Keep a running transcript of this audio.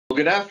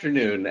Good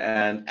afternoon.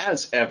 And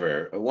as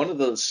ever, one of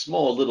the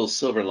small little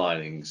silver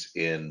linings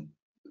in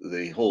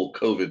the whole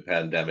COVID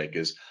pandemic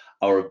is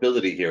our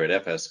ability here at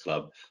FS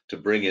Club to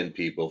bring in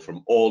people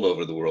from all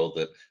over the world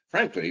that,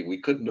 frankly, we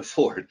couldn't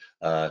afford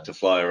to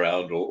fly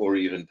around or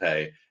even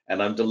pay.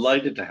 And I'm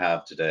delighted to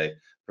have today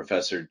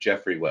Professor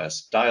Geoffrey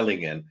West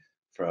dialing in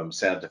from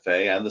Santa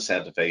Fe and the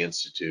Santa Fe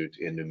Institute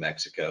in New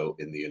Mexico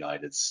in the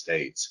United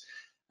States.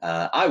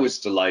 I was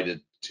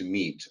delighted to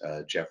meet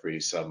Geoffrey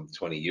some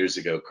 20 years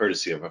ago,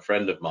 courtesy of a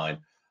friend of mine,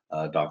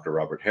 Dr.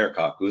 Robert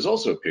Harecock, who has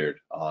also appeared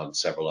on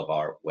several of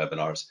our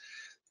webinars.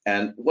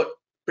 And what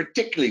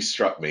particularly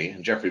struck me,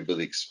 and Geoffrey will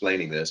be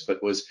explaining this,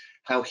 but was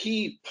how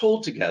he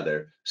pulled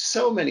together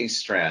so many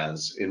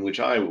strands in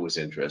which I was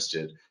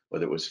interested,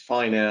 whether it was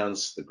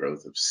finance, the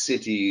growth of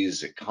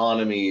cities,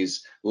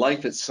 economies,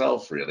 life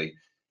itself, really,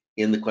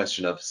 in the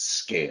question of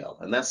scale.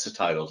 And that's the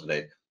title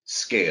today,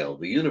 Scale,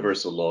 the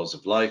Universal Laws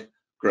of Life,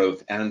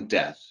 Growth, and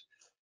Death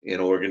in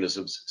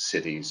Organisms,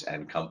 Cities,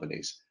 and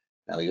Companies.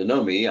 Now, you'll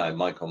know me, I'm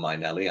Michael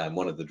Mainelli, I'm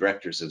one of the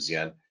directors of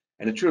Zien,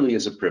 and it truly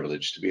is a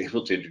privilege to be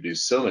able to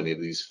introduce so many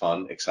of these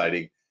fun,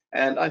 exciting,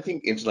 and I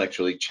think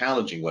intellectually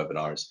challenging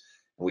webinars.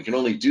 And we can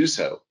only do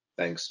so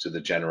thanks to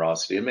the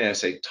generosity and, may I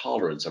say,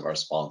 tolerance of our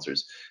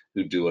sponsors,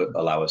 who do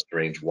allow us to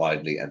range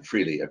widely and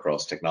freely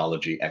across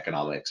technology,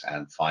 economics,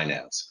 and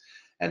finance.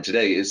 And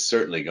today is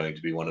certainly going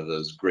to be one of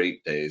those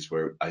great days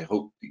where I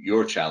hope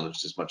you're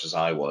challenged as much as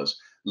I was,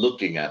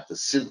 looking at the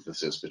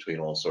synthesis between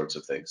all sorts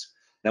of things.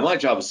 Now, my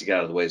job is to get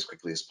out of the way as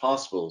quickly as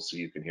possible so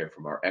you can hear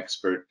from our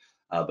expert,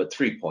 but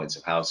 3 points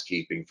of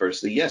housekeeping.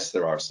 Firstly, yes,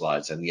 there are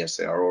slides, and yes,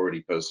 they are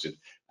already posted,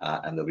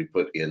 and they'll be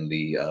put in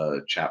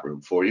the chat room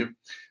for you.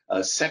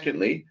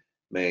 Secondly,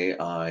 may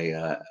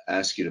I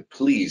ask you to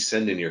please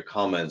send in your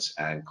comments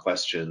and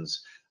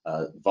questions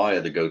via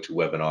the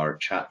GoToWebinar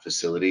chat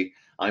facility.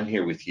 I'm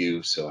here with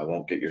you, so I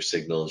won't get your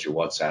signals, your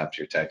WhatsApps,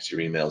 your texts, your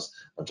emails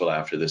until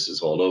after this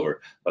is all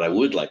over. But I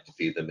would like to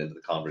feed them into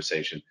the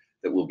conversation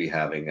that we'll be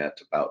having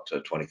at about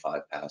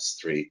 3:25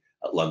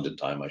 London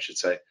time, I should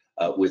say,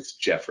 with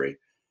Geoffrey.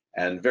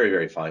 And very,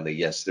 very finally,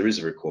 yes, there is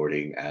a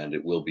recording, and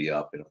it will be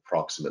up in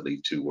approximately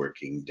 2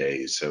 working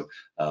days. So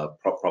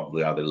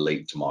probably either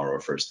late tomorrow or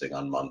first thing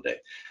on Monday.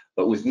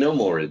 But with no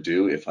more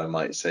ado, if I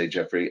might say,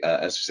 Geoffrey,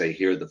 as we say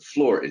here, the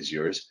floor is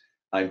yours.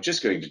 I'm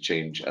just going to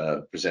change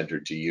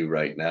presenter to you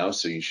right now,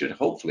 so you should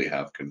hopefully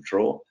have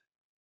control.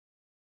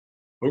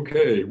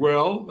 Okay,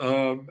 well,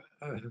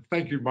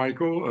 thank you,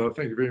 Michael.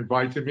 Thank you for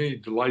inviting me.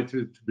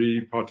 Delighted to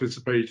be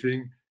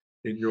participating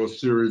in your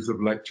series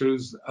of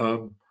lectures.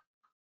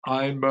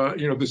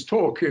 This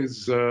talk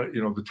is,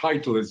 the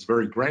title is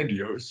very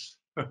grandiose,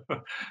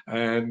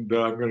 and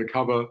I'm going to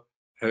cover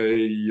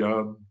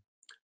a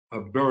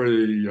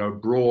very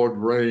broad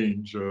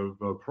range of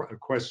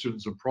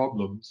questions and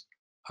problems.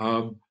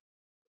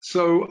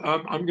 So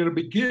I'm going to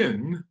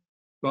begin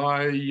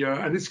by,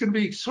 and it's going to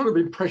be sort of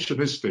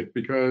impressionistic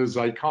because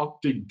I can't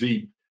dig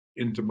deep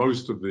into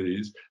most of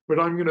these, but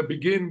I'm going to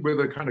begin with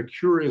a kind of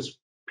curious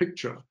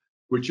picture,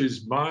 which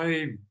is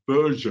my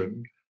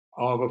version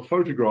of a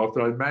photograph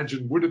that I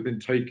imagine would have been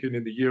taken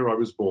in the year I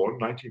was born,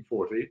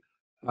 1940,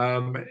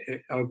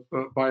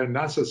 by a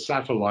NASA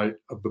satellite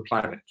of the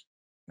planet,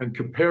 and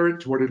compare it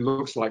to what it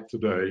looks like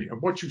today.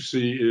 And what you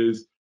see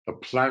is a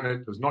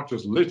planet that's not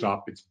just lit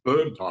up, it's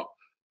burnt up,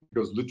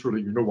 because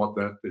literally you know what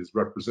that is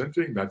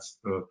representing. That's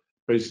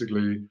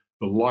basically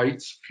the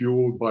lights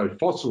fueled by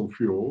fossil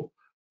fuel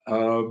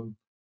of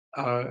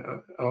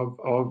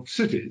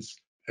cities,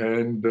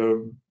 and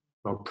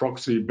a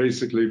proxy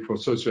basically for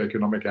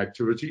socioeconomic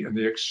activity, and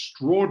the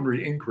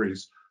extraordinary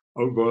increase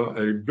over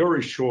a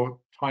very short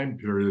time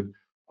period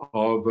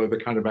of the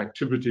kind of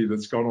activity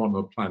that's gone on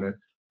the planet.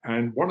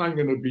 And what I'm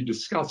going to be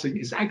discussing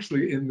is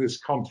actually in this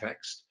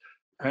context.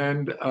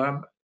 And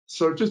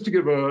so just to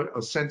give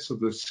a sense of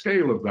the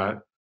scale of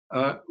that,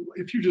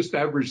 if you just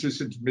average this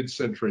into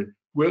mid-century,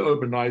 we're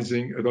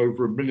urbanizing at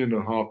over 1.5 million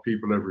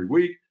people every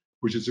week,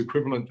 which is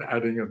equivalent to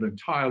adding an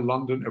entire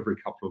London every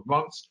couple of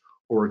months,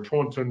 or a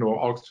Taunton or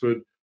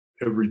Oxford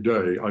every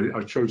day.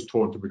 I chose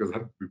Taunton because I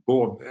happened to be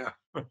born there.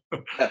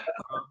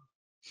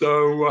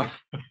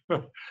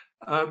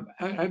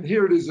 And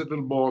here it is a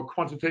little more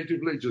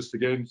quantitatively, just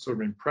again, sort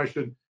of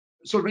impression,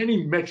 sort of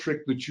any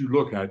metric that you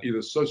look at, either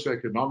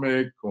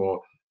socioeconomic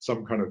or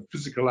some kind of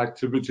physical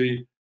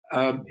activity,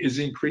 is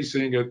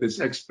increasing at this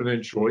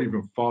exponential,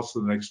 even faster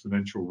than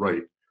exponential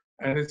rate.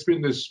 And it's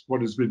been this, what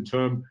has been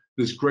termed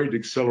this great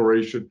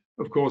acceleration,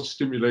 of course,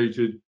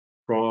 stimulated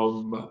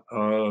from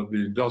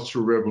the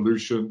Industrial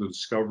Revolution, the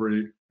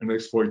discovery and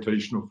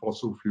exploitation of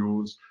fossil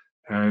fuels,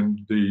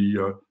 and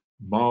the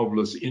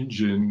marvelous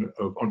engine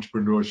of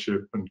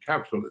entrepreneurship and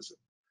capitalism.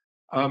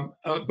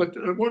 But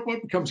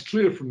what becomes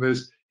clear from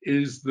this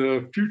is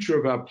the future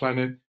of our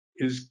planet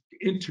is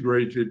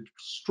integrated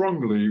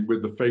strongly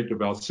with the fate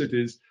of our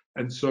cities.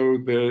 And so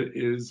there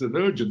is an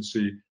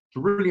urgency to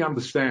really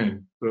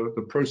understand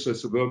the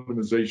process of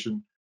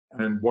urbanization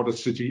and what a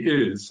city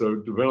is. So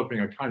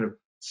developing a kind of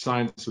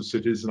science of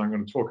cities, and I'm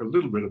going to talk a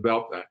little bit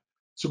about that.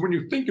 So when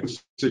you think of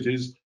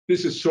cities,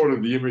 this is sort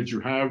of the image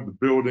you have, the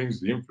buildings,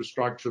 the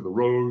infrastructure, the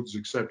roads,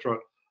 etc.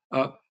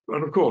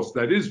 And of course,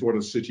 that is what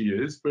a city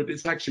is, but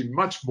it's actually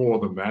much more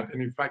than that.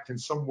 And in fact, in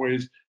some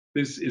ways,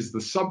 this is the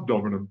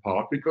subdominant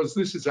part, because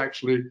this is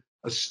actually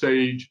a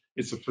stage,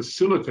 it's a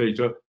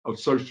facilitator of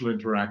social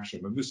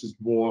interaction. And this is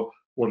more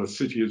what a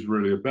city is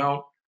really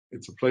about.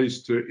 It's a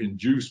place to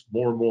induce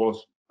more and more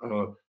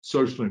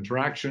social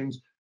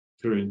interactions,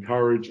 to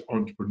encourage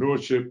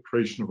entrepreneurship,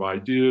 creation of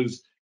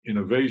ideas,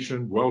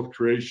 innovation, wealth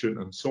creation,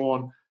 and so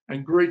on.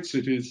 And great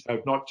cities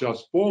have not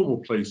just formal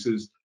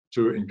places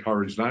to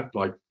encourage that,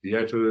 like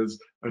theaters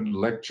and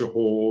lecture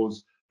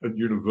halls and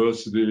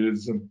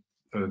universities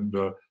and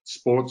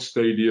sports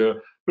stadia,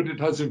 but it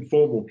has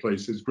informal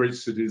places. Great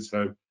cities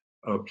have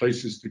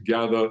places to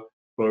gather,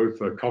 both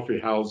coffee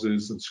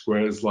houses and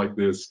squares like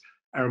this.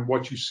 And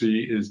what you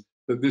see is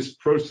that this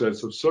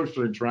process of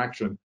social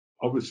interaction,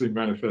 obviously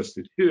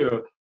manifested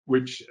here,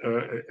 which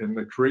in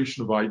the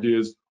creation of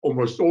ideas,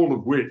 almost all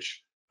of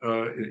which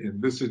in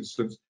this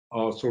instance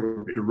are sort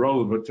of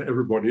irrelevant to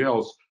everybody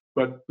else,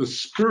 but the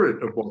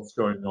spirit of what's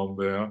going on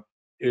there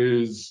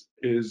is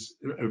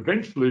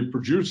eventually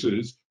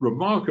produces,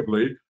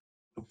 remarkably,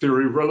 a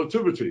theory of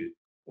relativity,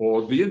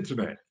 or the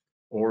internet,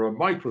 or a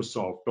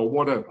Microsoft, or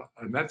whatever.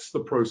 And that's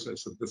the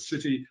process. And the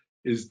city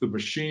is the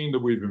machine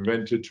that we've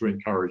invented to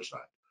encourage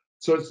that.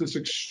 So it's this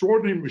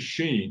extraordinary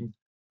machine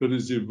that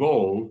has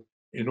evolved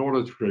in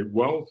order to create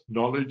wealth,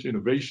 knowledge,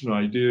 innovation,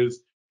 ideas,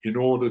 in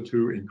order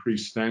to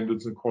increase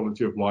standards and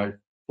quality of life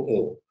for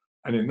all.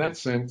 And in that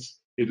sense,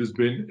 it has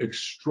been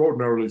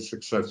extraordinarily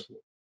successful.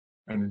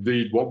 And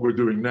indeed, what we're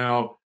doing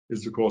now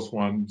is, of course,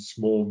 one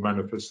small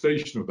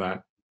manifestation of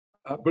that.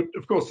 But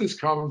of course, this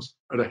comes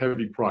at a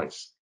heavy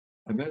price.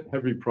 And that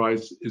heavy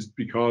price is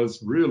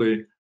because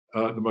really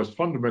the most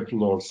fundamental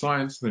law of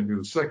science, namely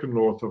the second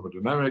law of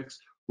thermodynamics,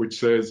 which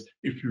says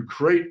if you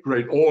create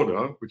great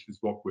order, which is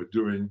what we're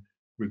doing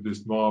with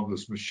this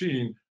marvelous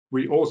machine,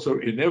 we also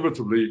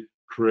inevitably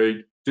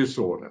create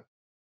disorder.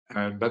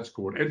 And that's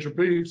called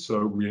entropy.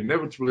 So we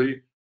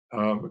inevitably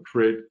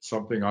create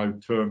something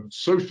I've termed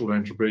social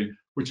entropy,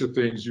 which are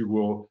things you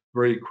will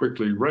very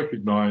quickly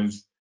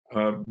recognize,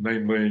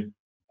 namely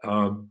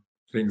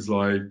things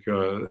like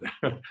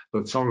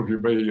that some of you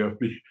may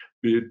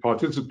be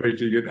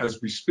participating in as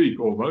we speak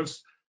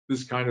almost,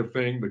 this kind of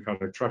thing, the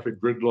kind of traffic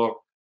gridlock,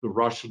 the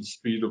rush and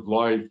speed of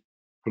life,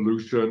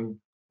 pollution,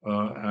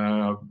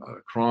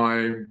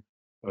 crime,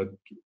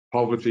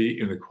 poverty,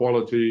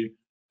 inequality,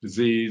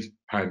 disease,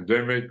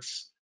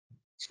 pandemics,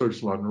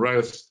 social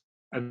unrest,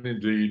 and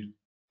indeed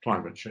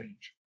climate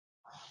change.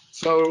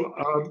 So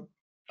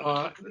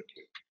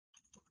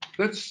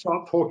let's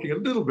start talking a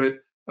little bit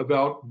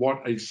about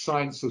what a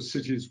science of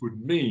cities would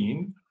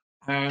mean.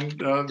 And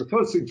the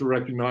first thing to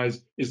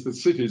recognize is that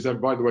cities,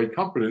 and by the way,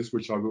 companies,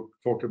 which I will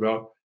talk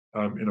about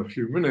in a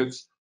few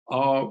minutes,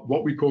 are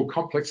what we call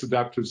complex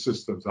adaptive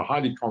systems. They're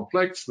highly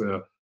complex.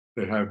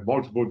 They have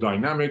multiple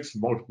dynamics,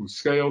 multiple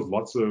scales,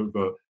 lots of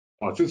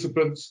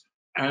participants,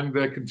 and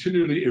they're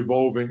continually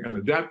evolving and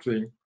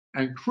adapting.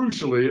 And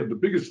crucially, at the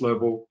biggest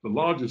level, the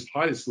largest,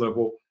 highest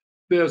level,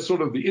 they're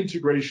sort of the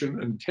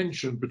integration and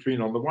tension between,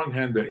 on the one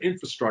hand, their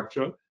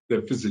infrastructure,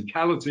 their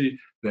physicality,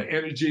 their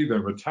energy,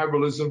 their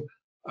metabolism,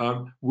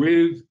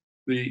 with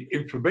the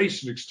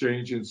information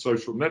exchange in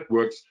social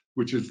networks,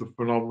 which is the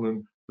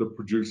phenomenon that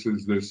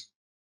produces this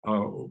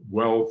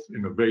wealth,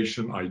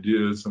 innovation,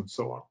 ideas, and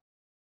so on.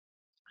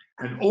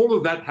 And all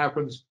of that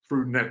happens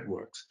through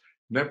networks.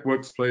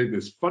 Networks play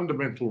this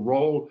fundamental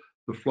role,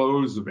 the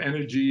flows of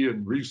energy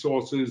and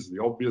resources,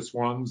 the obvious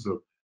ones of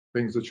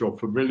things that you're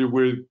familiar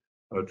with,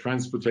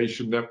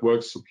 transportation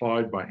networks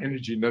supplied by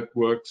energy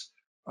networks,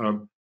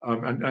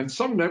 and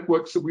some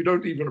networks that we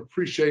don't even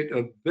appreciate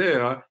are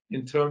there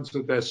in terms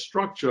of their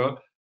structure.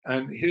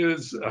 And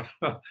here's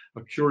a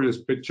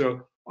curious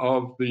picture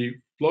of the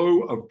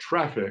flow of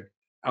traffic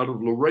out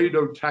of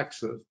Laredo,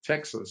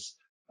 Texas,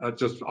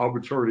 just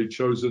arbitrarily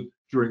chosen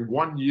during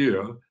 1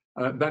 year.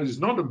 That is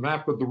not a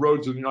map of the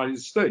roads of the United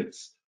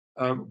States.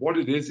 What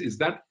it is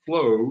that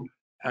flow,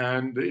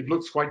 and it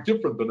looks quite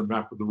different than a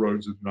map of the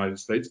roads of the United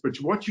States. But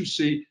what you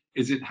see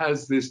is it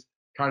has this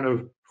kind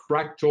of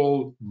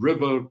fractal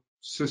river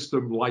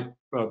system-like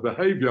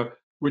behavior,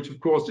 which of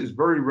course is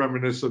very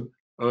reminiscent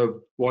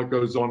of what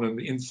goes on in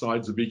the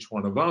insides of each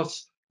one of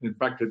us. In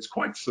fact, it's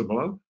quite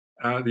similar.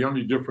 The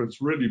only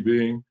difference really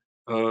being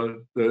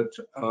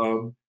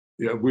that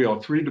we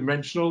are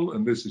three-dimensional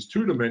and this is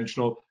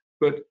two-dimensional,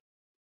 but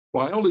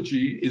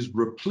biology is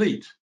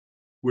replete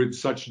with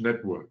such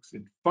networks.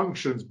 It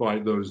functions by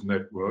those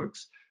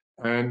networks,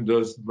 and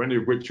many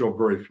of which you're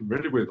very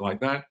familiar with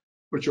like that,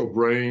 but your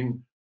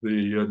brain,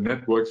 the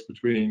networks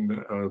between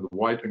the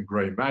white and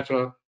gray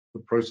matter,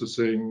 the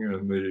processing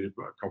and the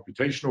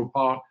computational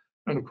part,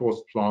 and of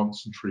course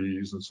plants and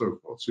trees and so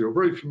forth. So you're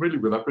very familiar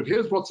with that. But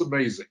here's what's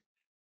amazing,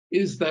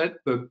 is that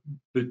the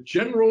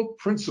general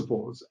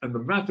principles and the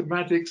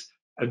mathematics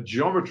and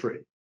geometry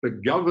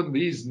that govern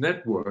these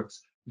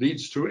networks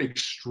leads to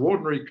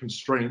extraordinary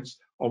constraints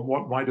on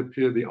what might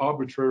appear the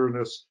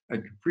arbitrariness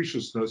and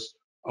capriciousness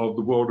of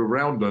the world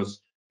around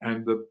us.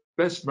 And the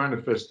best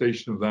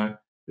manifestation of that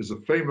is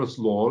a famous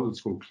law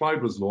that's called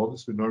Kleiber's law,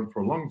 that's been known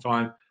for a long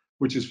time,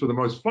 which is for the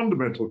most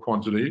fundamental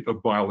quantity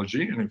of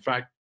biology, and in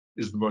fact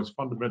is the most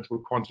fundamental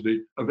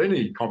quantity of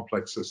any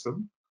complex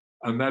system,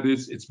 and that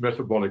is its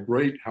metabolic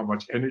rate, how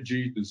much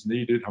energy is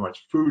needed, how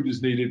much food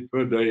is needed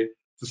per day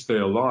to stay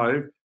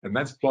alive, and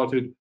that's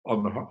plotted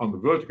on the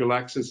vertical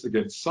axis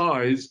against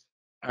size,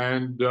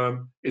 and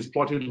it's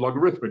plotted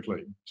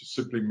logarithmically, just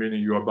simply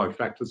meaning you are by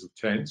factors of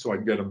 10, so I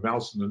can get a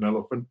mouse and an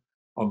elephant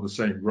on the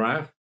same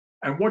graph.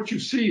 And what you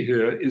see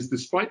here is,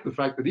 despite the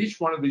fact that each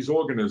one of these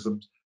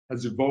organisms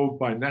has evolved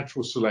by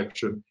natural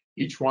selection,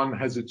 each one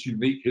has its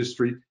unique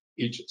history,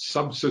 each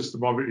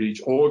subsystem of it,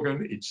 each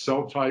organ, each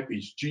cell type,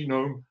 each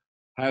genome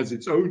has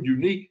its own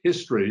unique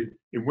history,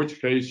 in which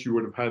case you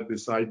would have had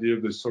this idea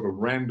of this sort of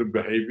random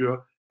behavior,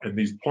 and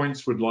these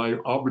points would lie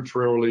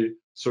arbitrarily,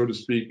 so to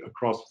speak,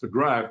 across the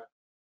graph.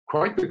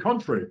 Quite the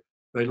contrary,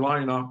 they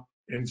line up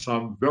in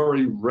some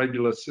very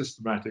regular,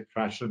 systematic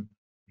fashion.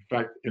 In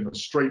fact, in a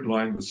straight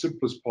line, the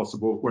simplest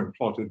possible when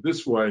plotted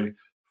this way.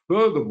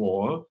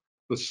 Furthermore,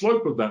 the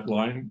slope of that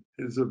line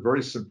is a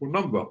very simple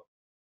number,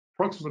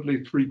 approximately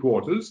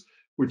 3/4,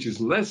 which is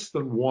less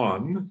than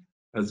 1,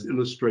 as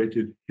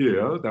illustrated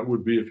here. That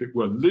would be if it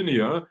were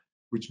linear,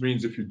 which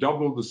means if you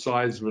double the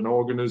size of an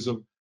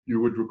organism, you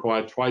would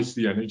require twice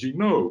the energy.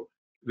 No,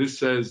 this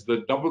says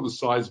that double the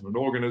size of an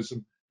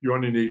organism, you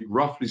only need,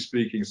 roughly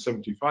speaking,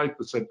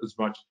 75% as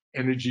much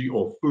energy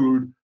or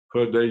food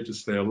per day to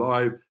stay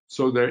alive.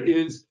 So there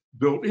is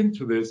built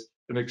into this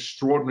an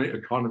extraordinary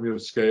economy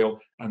of scale,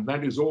 and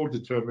that is all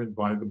determined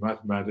by the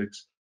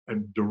mathematics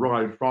and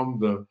derived from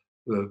the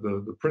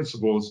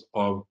principles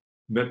of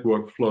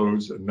network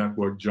flows and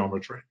network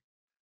geometry.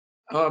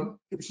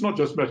 It's not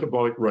just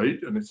metabolic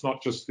rate, and it's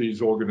not just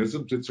these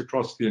organisms, it's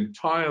across the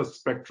entire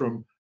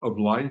spectrum of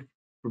life,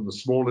 from the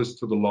smallest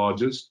to the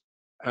largest.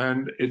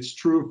 And it's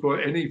true for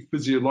any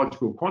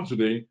physiological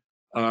quantity,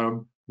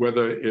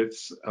 whether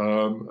it's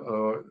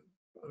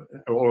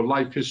or a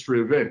life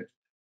history event,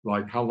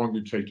 like how long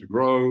you take to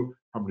grow,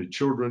 how many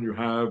children you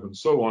have, and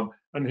so on.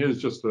 And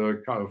here's just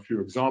a few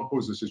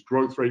examples. This is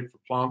growth rate for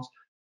plants.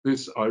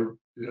 This,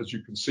 as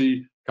you can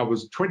see,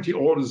 covers 20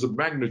 orders of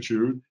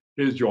magnitude.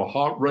 Here's your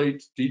heart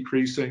rate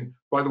decreasing.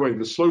 By the way,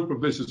 the slope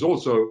of this is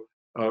also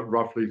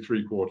roughly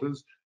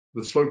 3/4.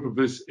 The slope of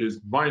this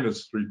is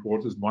minus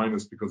 3/4,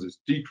 minus because it's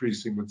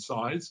decreasing with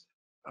size.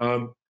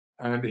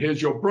 And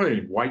here's your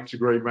brain, white to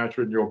gray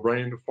matter in your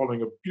brain,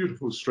 following a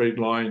beautiful straight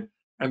line.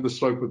 And the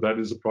slope of that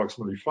is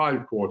approximately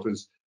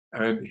 5/4.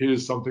 And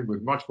here's something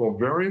with much more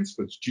variance,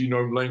 that's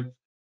genome length.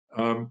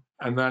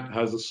 And that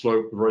has a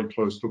slope very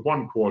close to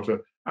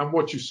 1/4. And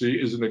what you see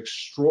is an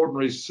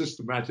extraordinary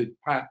systematic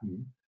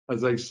pattern,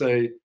 as I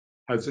say,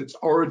 has its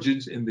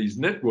origins in these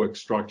network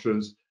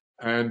structures.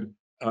 And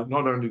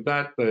not only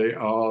that,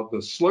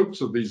 the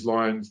slopes of these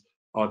lines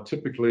are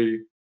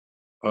typically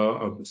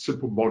a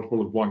simple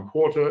multiple of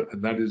 1/4,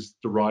 and that is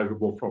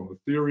derivable from the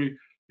theory.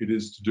 It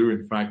is to do,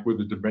 in fact, with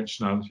the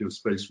dimensionality of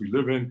space we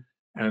live in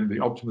and the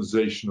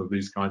optimization of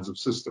these kinds of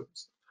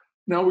systems.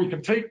 Now we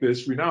can take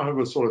this, we now have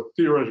a sort of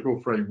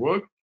theoretical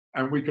framework,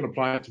 and we can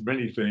apply it to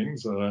many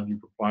things. You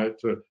can apply it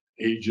to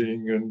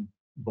aging and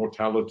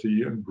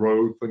mortality and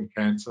growth and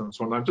cancer and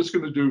so on. I'm just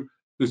going to do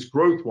this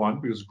growth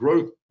one because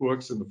growth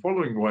works in the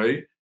following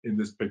way in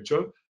this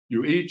picture.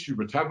 You eat, you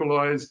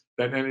metabolize,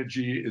 that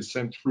energy is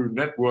sent through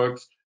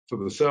networks to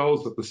the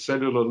cells at the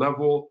cellular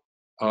level.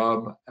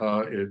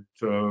 It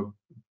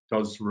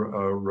does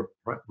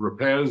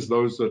repairs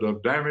those that are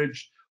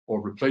damaged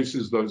or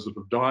replaces those that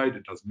have died.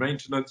 It does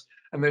maintenance,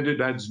 and then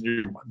it adds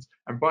new ones.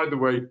 And by the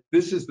way,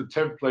 this is the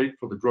template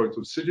for the growth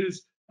of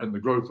cities and the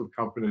growth of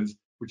companies,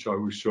 which I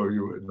will show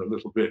you in a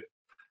little bit.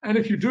 And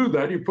if you do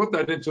that, you put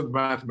that into the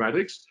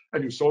mathematics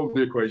and you solve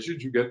the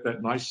equations, you get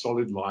that nice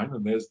solid line,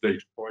 and there's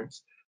data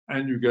points,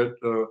 and you get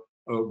a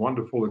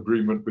wonderful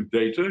agreement with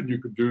data, and you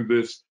can do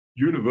this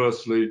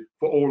universally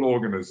for all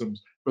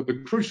organisms. But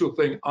the crucial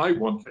thing I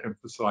want to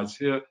emphasize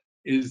here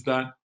is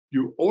that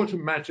you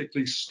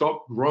automatically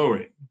stop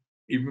growing,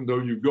 even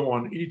though you go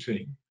on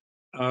eating,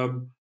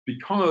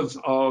 because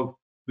of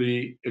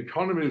the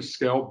economy of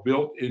scale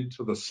built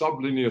into the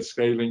sublinear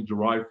scaling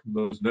derived from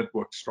those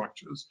network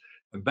structures.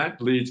 And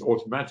that leads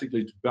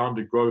automatically to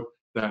bounded growth,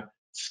 that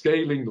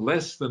scaling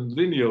less than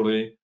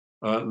linearly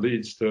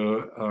leads to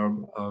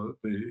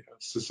the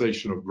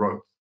cessation of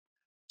growth.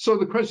 So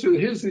the question,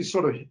 here's these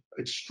sort of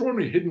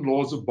extraordinary hidden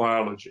laws of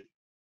biology.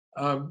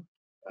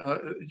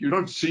 You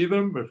don't see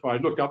them. If I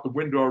look out the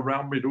window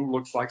around me, it all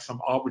looks like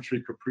some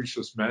arbitrary,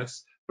 capricious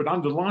mess. But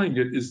underlying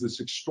it is this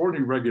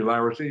extraordinary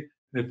regularity.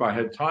 And if I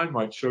had time,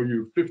 I'd show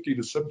you 50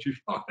 to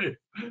 75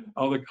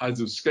 other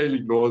kinds of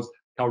scaling laws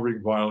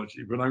covering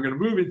biology. But I'm going to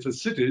move into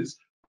cities,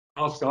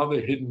 ask, are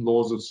there hidden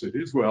laws of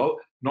cities? Well,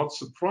 not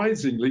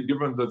surprisingly,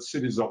 given that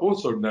cities are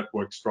also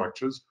network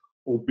structures,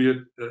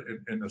 albeit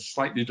in a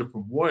slightly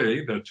different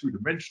way, they're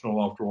two-dimensional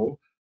after all,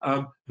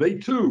 they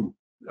too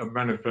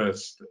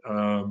manifest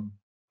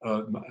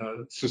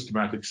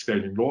systematic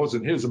scaling laws.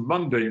 And here's a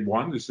mundane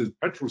one. This is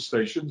petrol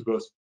stations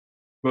versus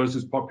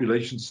versus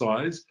population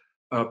size,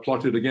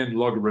 plotted again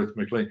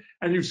logarithmically.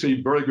 And you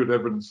see very good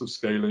evidence of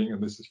scaling,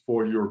 and this is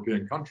 4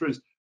 European countries.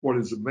 What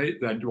is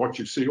amazing, and what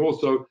you see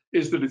also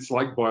is that it's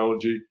like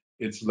biology,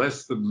 it's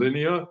less than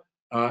linear.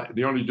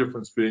 The only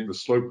difference being the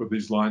slope of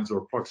these lines are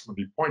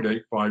approximately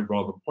 0.85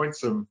 rather than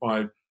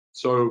 0.75.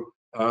 So,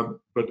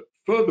 but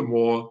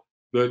furthermore,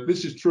 that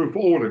this is true for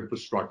all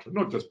infrastructure,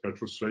 not just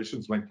petrol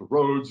stations, length of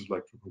roads,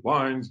 electrical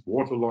lines,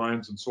 water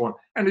lines, and so on.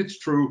 And it's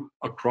true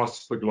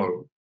across the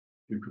globe.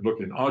 You can look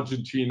in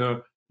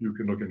Argentina, you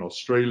can look in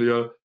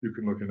Australia, you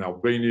can look in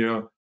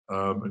Albania,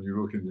 and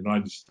you look in the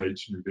United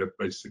States, and you get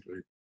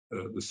basically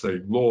the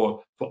same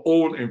law. For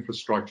all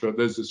infrastructure,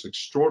 there's this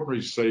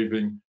extraordinary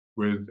saving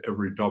with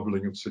every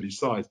doubling of city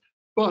size.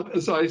 But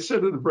as I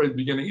said at the very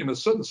beginning, in a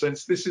certain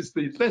sense, this is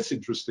the less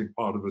interesting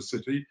part of a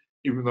city,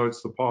 even though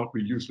it's the part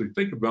we usually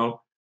think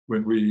about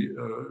when we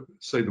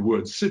say the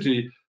word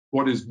city.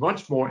 What is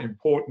much more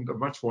important and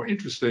much more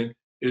interesting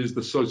is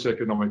the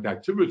socioeconomic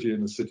activity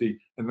in the city,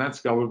 and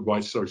that's governed by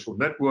social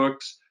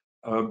networks.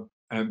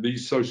 And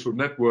these social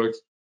networks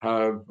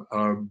have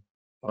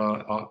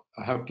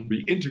to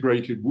be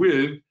integrated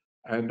with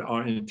and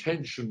are in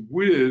tension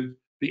with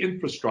the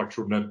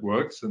infrastructural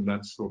networks, and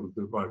that's sort of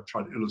what I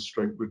try to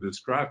illustrate with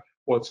this graph.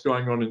 What's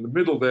going on in the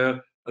middle there,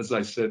 as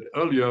I said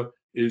earlier,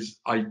 is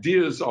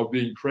ideas are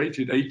being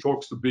created. A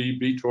talks to B,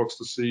 B talks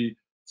to C,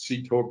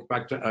 C talks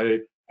back to A,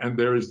 and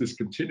there is this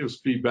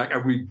continuous feedback,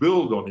 and we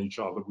build on each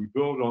other. We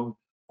build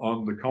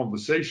on the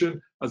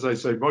conversation. As I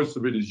say, most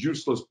of it is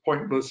useless,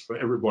 pointless for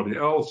everybody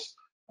else,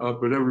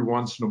 but every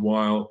once in a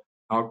while,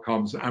 out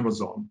comes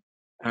Amazon.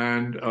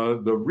 And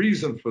the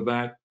reason for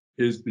that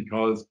is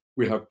because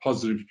we have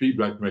positive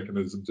feedback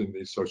mechanisms in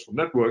these social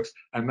networks,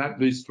 and that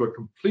leads to a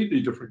completely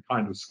different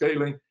kind of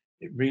scaling.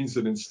 It means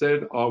that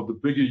instead of the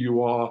bigger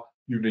you are,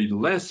 you need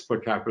less per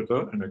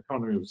capita, an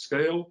economy of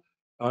scale.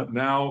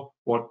 Now,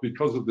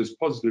 because of this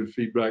positive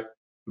feedback,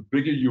 the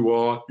bigger you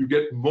are, you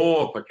get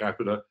more per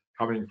capita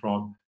coming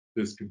from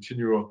this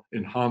continual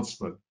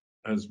enhancement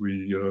as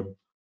we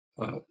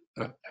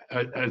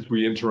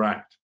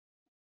interact.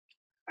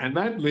 And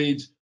that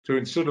leads to,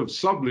 instead of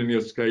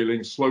sublinear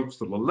scaling, slopes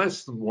that are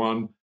less than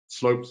 1,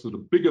 slopes that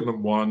are bigger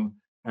than 1,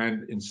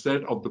 and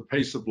instead of the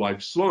pace of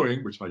life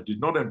slowing, which I did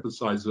not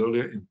emphasize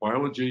earlier in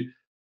biology,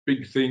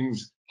 big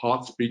things,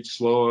 hearts beat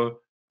slower,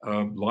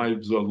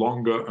 lives are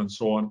longer, and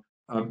so on.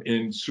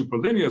 In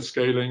superlinear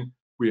scaling,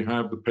 we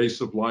have the pace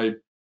of life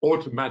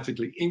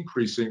automatically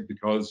increasing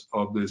because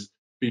of this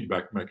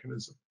feedback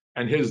mechanism.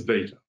 And here's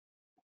data.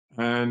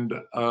 And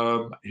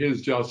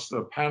here's just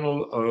a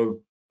panel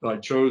that I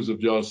chose of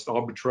just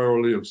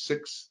arbitrarily of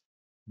 6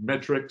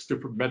 metrics,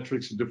 different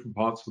metrics in different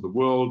parts of the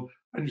world.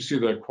 And you see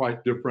they're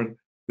quite different.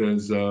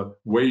 There's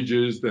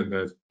wages, then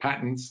there's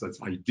patents,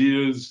 that's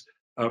ideas,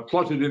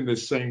 plotted in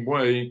this same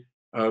way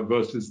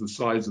versus the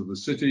size of the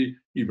city,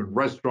 even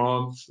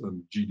restaurants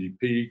and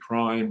GDP,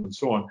 crime, and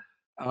so on.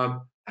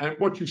 And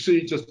what you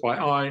see just by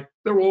eye,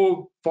 they're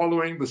all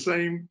following the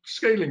same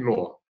scaling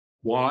law.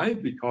 Why?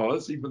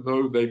 Because even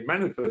though they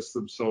manifest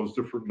themselves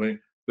differently,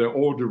 they're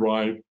all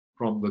derived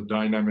from the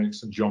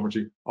dynamics and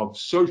geometry of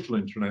social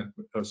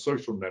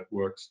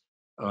networks.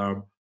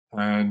 To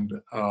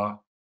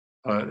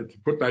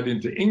put that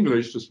into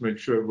English, just make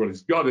sure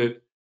everybody's got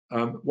it,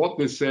 what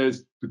this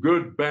says, the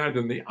good, bad,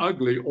 and the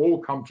ugly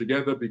all come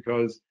together,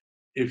 because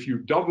if you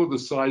double the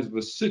size of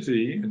a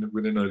city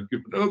within a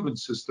given urban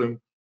system,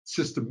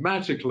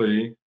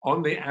 systematically,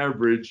 on the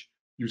average,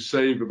 you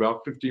save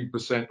about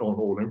 15% on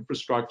all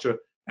infrastructure,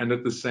 and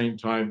at the same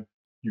time,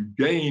 you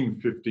gain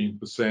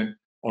 15%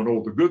 on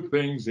all the good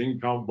things,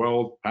 income,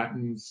 wealth,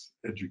 patents,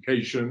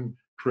 education,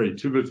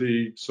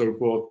 creativity, so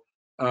forth,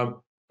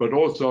 but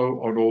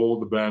also on all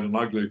the bad and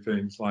ugly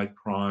things like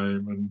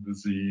crime and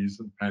disease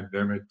and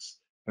pandemics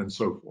and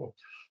so forth.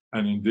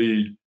 And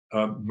indeed,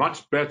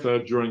 much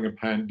better during a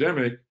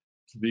pandemic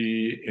to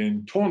be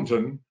in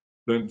Taunton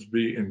than to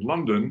be in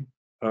London,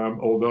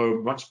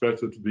 although much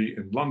better to be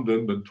in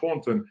London than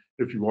Taunton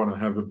if you want to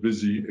have a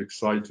busy,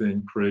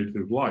 exciting,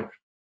 creative life.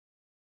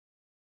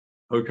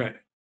 Okay,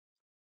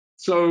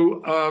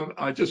 so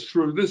I just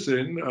threw this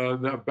in,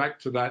 now back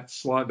to that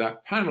slide,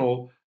 that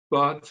panel,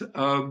 but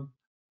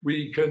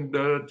we can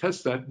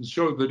test that and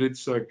show that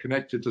it's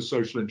connected to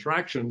social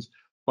interactions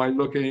by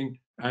looking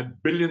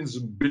at billions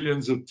and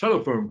billions of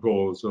telephone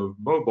calls, of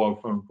mobile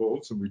phone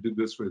calls, and we did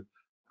this with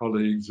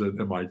colleagues at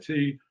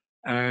MIT.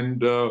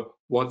 And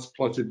what's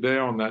plotted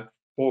there on that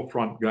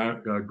forefront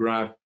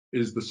graph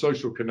is the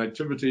social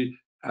connectivity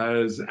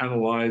as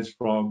analyzed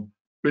from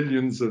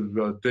billions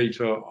of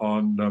data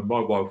on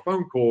mobile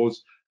phone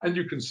calls. And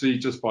you can see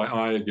just by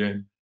eye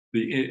again,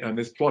 and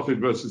it's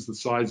plotted versus the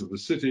size of the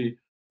city.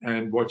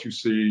 And what you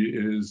see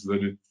is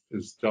that it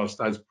is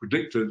just as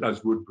predicted,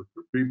 as would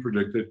be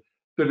predicted,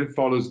 that it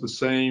follows the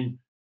same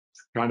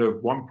kind of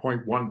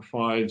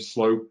 1.15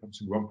 slope,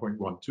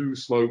 1.12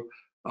 slope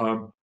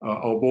of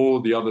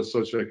all the other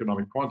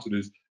socioeconomic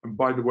quantities. And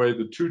by the way,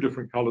 the 2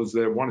 different colors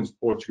there, one is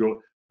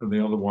Portugal and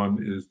the other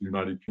one is the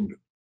United Kingdom.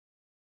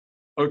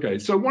 Okay,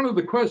 so one of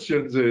the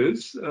questions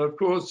is, of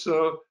course,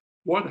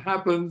 what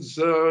happens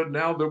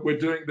now that we're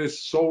doing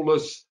this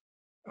soulless,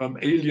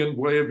 alien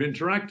way of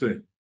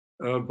interacting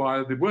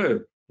via the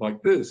web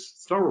like this?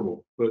 It's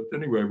terrible. But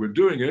anyway, we're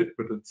doing it,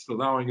 but it's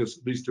allowing us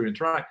at least to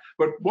interact.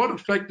 But what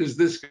effect is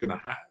this going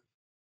to have?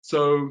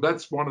 So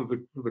that's one of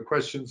the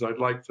questions I'd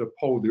like to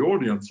poll the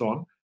audience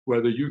on,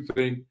 whether you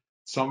think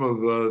some of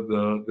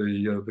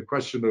the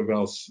question of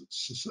our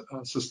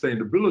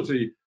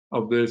sustainability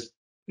of this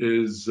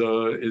is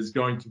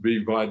going to be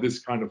by this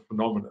kind of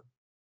phenomenon.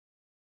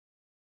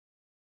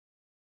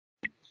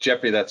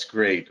 Geoffrey, that's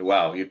great.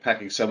 Wow, you're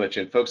packing so much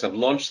in. Folks, I've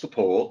launched the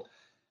poll.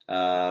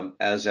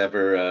 As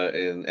ever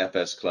in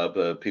FS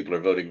Club, people are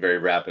voting very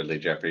rapidly,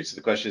 Geoffrey. So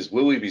the question is,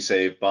 will we be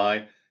saved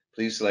by?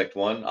 Please select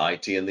one: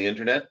 IT and the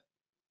internet,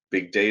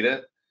 big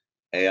data,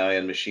 AI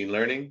and machine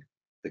learning,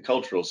 the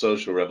cultural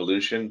social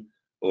revolution,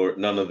 or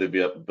none of the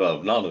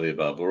above. None of the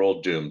above. We're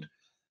all doomed.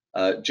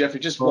 Geoffrey,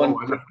 just one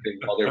quick thing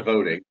while they're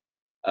voting.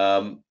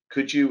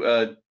 Could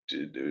you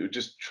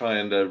just try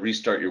and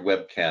restart your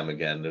webcam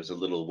again? There's a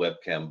little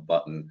webcam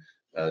button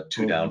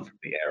two down from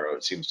the arrow.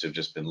 It seems to have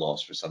just been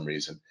lost for some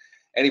reason.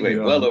 Anyway,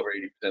 well over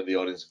 80% of the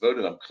audience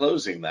voted. I'm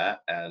closing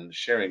that and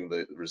sharing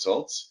the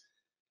results.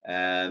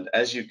 And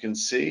as you can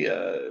see,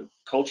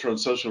 cultural and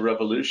social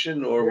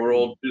revolution, or we're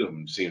all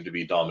doomed, seem to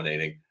be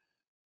dominating.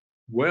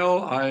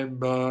 Well, I'm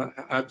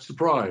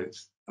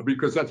surprised,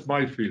 because that's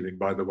my feeling,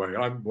 by the way.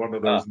 I'm one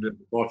of those near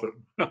the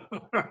bottom.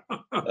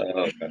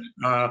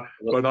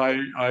 But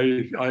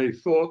I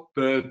thought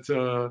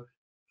that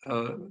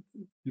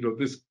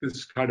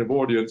this kind of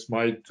audience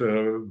might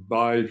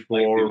vie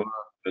for.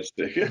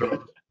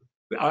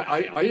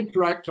 I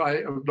interact.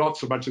 Not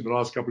so much in the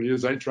last couple of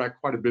years. I interact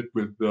quite a bit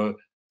with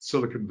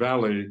Silicon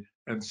Valley,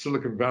 and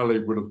Silicon Valley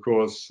would, of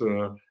course,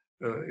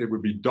 it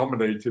would be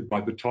dominated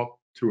by the top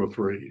 2 or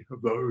 3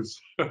 of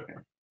those.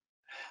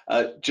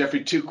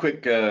 Geoffrey, 2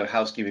 quick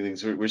housekeeping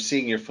things. We're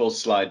seeing your full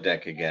slide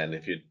deck again,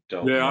 if you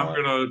don't mind. I'm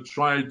going to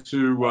try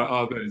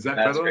to. Is that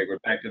That's better? great. We're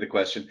back to the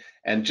question.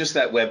 And just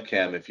that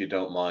webcam, if you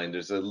don't mind,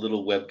 there's a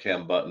little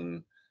webcam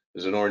button.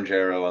 There's an orange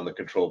arrow on the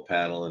control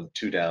panel and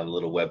 2 down, a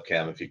little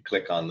webcam. If you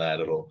click on that,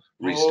 it'll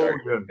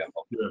restart.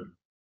 Yeah.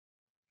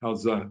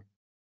 How's that?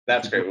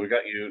 That's great. We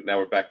got you. Now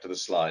we're back to the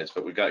slides,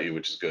 but we got you,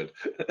 which is good.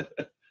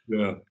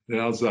 Yeah.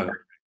 How's that?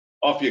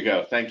 Off you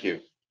go. Thank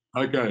you.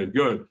 Okay,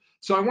 good.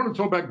 So I want to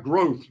talk about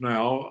growth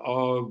now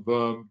of,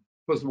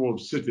 first of all,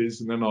 of cities,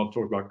 and then I'll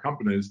talk about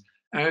companies.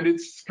 And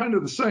it's kind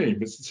of the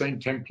same. It's the same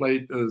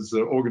template as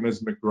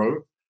organismic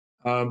growth.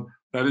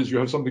 That is, you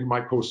have something you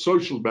might call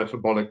social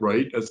metabolic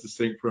rate, as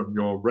distinct from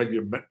your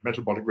regular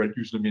metabolic rate,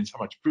 usually means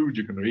how much food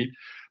you can eat.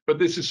 But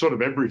this is sort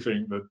of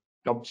everything that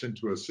dumps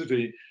into a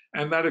city.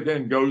 And that,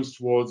 again, goes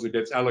towards, it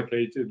gets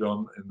allocated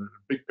in the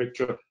big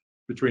picture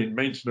between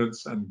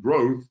maintenance and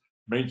growth.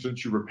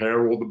 Maintenance, you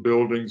repair all the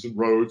buildings and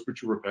roads,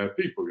 but you repair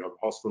people. You have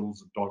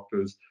hospitals and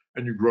doctors,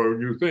 and you grow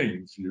new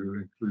things,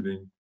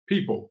 including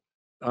people.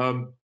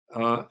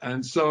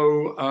 And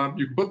so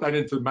you can put that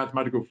into the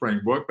mathematical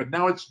framework, but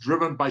now it's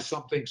driven by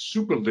something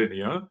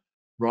superlinear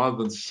rather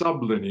than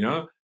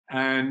sublinear.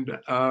 And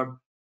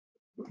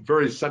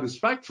very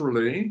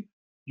satisfactorily,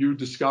 you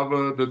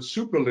discover that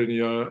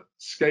superlinear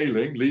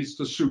scaling leads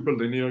to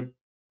superlinear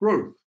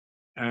growth.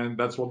 And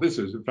that's what this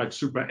is. In fact,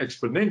 super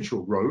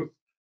exponential growth,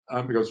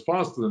 because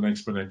faster than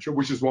exponential,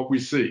 which is what we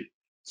see.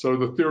 So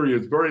the theory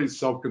is very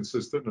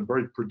self-consistent and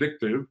very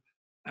predictive,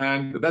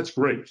 and that's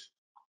great.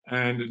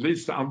 And it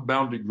leads to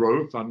unbounded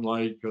growth,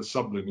 unlike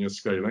sublinear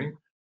scaling.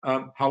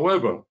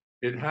 However,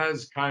 it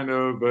has kind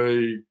of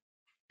a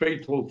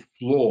fatal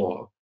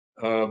flaw,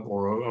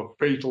 or a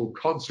fatal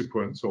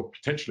consequence, or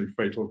potentially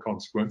fatal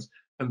consequence,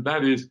 and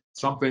that is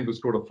something that's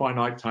called a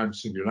finite time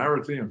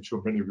singularity. I'm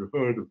sure many of you have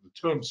heard of the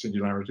term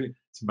singularity.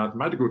 It's a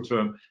mathematical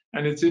term,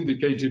 and it's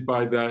indicated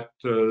by that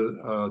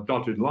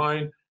dotted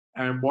line.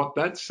 And what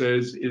that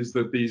says is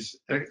that these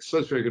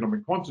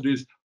socioeconomic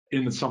quantities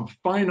in some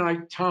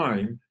finite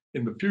time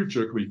in the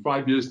future, it could be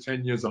 5 years,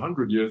 10 years,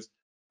 100 years,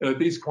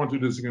 these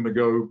quantities are going to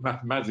go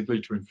mathematically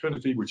to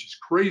infinity, which is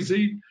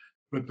crazy.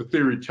 But the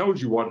theory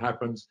tells you what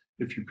happens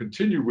if you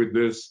continue with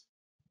this.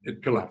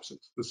 It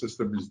collapses. The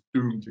system is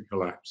doomed to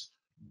collapse.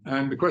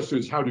 And the question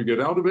is, how do you get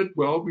out of it?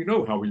 Well, we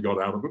know how we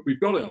got out of it. We've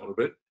got out of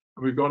it.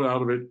 And we've got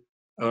out of it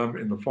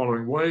in the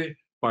following way,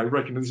 by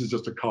reckoning, this is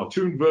just a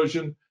cartoon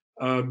version,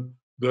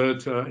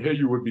 that here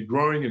you would be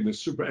growing in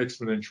this super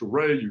exponential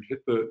ray. You'd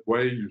hit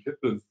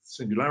the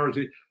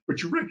singularity,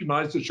 but you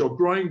recognize that you're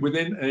growing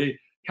within a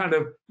kind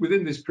of,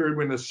 within this period,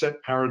 within a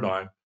set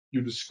paradigm.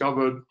 You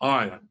discovered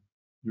iron.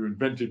 You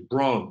invented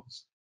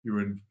bronze.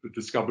 You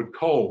discovered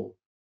coal.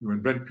 You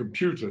invent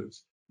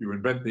computers. You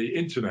invent the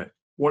internet.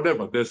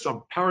 Whatever. There's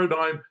some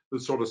paradigm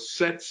that sort of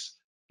sets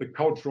the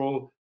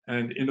cultural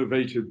and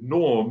innovative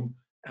norm,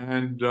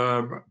 and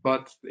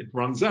but it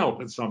runs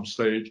out at some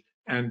stage.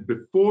 And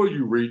before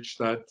you reach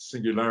that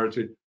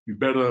singularity, you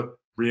better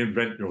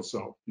reinvent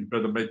yourself. You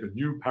better make a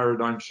new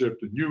paradigm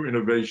shift, a new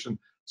innovation,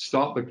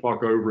 start the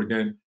clock over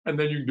again, and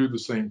then you can do the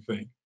same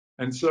thing.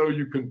 And so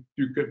you can,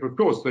 of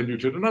course, then you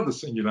hit another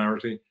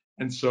singularity,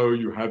 And so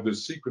you have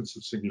this sequence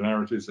of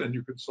singularities, and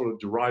you can sort of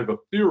derive a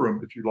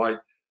theorem, if you like,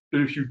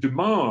 that if you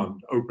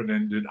demand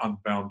open-ended,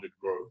 unbounded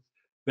growth,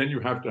 then you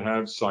have to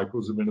have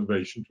cycles of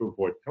innovation to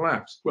avoid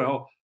collapse.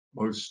 Well,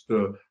 most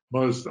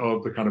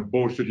of the kind of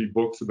bullshitty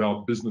books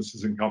about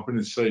businesses and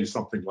companies say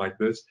something like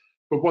this.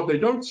 But what they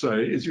don't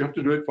say is you have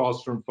to do it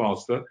faster and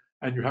faster,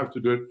 and you have to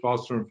do it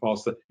faster and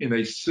faster in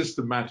a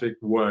systematic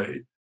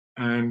way.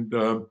 And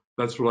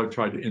that's what I've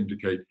tried to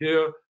indicate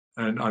here.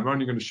 And I'm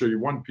only going to show you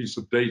one piece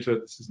of data.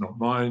 This is not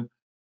mine.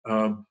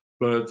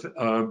 But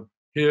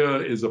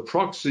here is a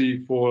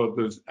proxy for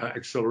the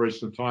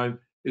acceleration of time.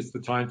 It's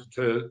the time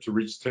to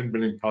reach 10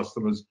 million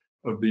customers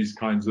of these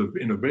kinds of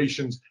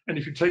innovations. And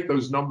if you take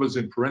those numbers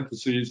in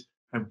parentheses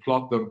and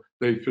plot them,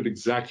 they fit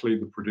exactly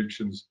the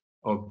predictions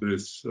of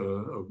this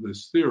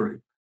theory.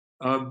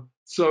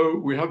 So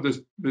we have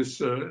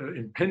this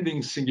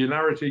impending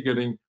singularity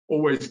getting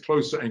always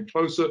closer and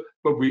closer,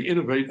 but we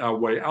innovate our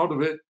way out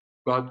of it.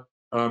 But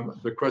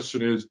the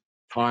question is,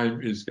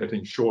 time is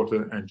getting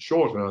shorter and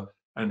shorter.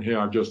 And here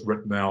I've just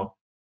written out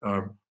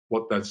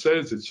what that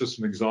says. It's just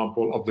an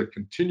example of the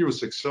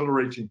continuous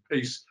accelerating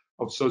pace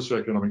of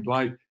socioeconomic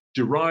life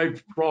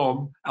derived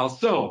from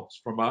ourselves,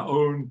 from our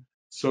own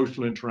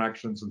social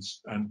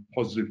interactions and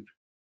positive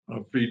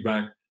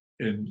feedback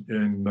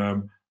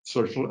in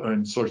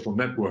social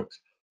networks.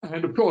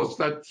 And of course,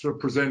 that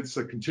presents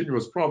a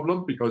continuous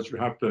problem because you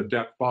have to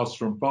adapt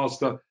faster and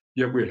faster,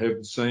 yet we have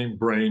the same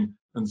brain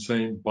and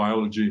same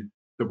biology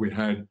that we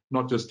had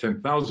not just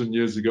 10,000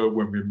 years ago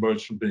when we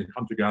emerged from being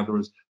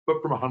hunter-gatherers,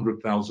 but from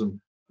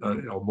 100,000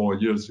 or more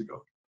years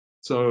ago.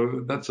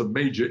 So that's a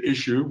major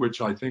issue, which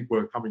I think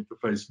we're coming to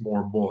face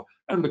more and more.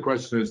 And the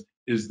question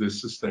is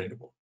this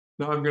sustainable?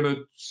 Now I'm going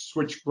to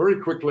switch very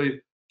quickly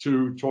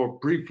to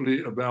talk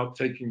briefly about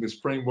taking this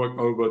framework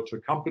over to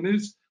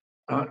companies,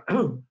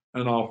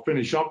 and I'll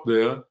finish up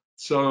there.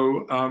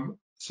 So,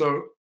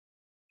 so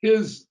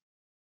here's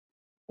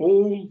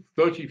all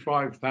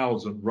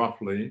 35,000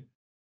 roughly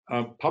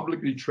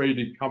publicly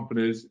traded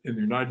companies in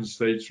the United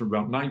States from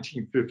about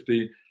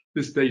 1950.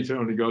 This data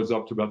only goes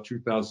up to about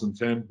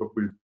 2010, but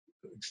we've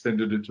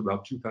extended it to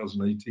about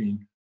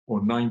 2018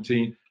 or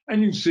 19.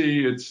 And you can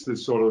see it's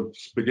this sort of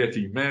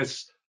spaghetti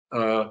mess.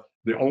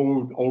 The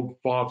old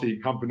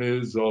farty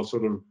companies are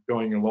sort of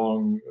going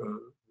along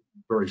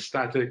very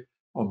static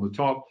on the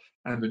top,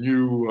 and the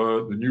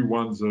new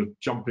ones are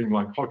jumping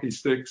like hockey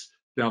sticks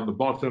down the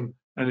bottom.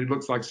 And it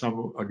looks like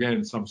some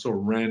sort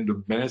of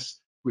random mess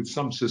with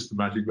some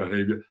systematic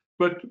behavior,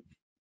 but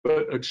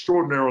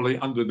extraordinarily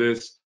under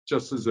this,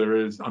 just as there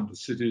is under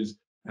cities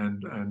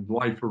and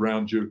life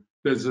around you,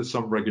 there's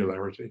some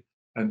regularity.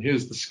 And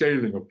here's the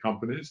scaling of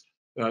companies,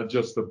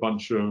 just a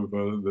bunch of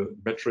the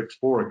metrics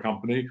for a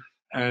company.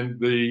 And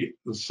the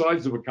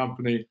size of a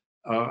company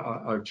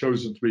I've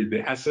chosen to be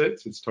the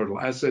assets. It's total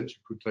assets.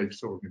 You could take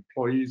sort of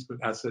employees, but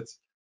assets,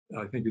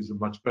 I think, is a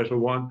much better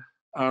one.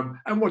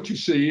 And what you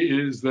see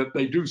is that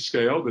they do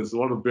scale. There's a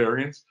lot of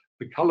variance.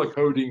 The color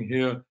coding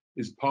here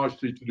is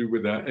partially to do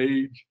with their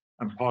age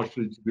and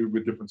partially to do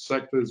with different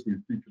sectors.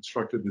 We've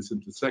reconstructed this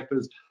into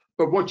sectors.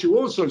 But what you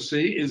also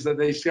see is that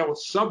they scale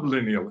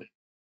sublinearly.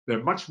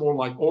 They're much more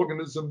like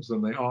organisms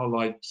than they are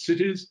like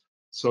cities.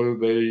 So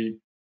they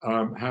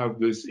have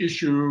this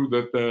issue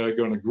that they're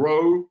going to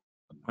grow,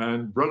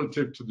 and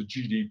relative to the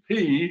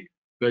GDP,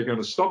 they're going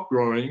to stop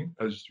growing,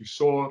 as you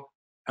saw,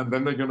 and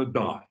then they're going to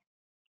die.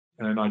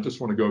 And I just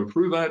want to go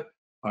through that.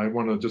 I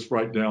want to just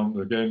write down,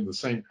 again, the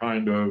same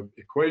kind of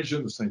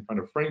equation, the same kind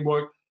of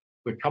framework.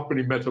 The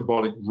company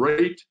metabolic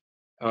rate,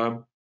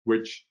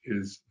 which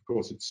is, of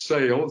course, it's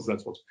sales.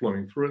 That's what's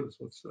flowing through it. That's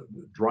what's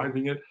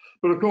driving it.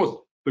 But, of course,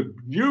 the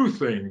new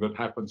thing that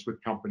happens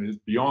with companies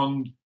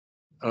beyond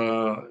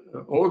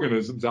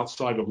organisms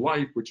outside of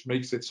life, which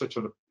makes it such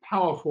a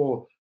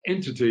powerful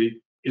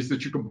entity, is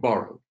that you can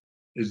borrow,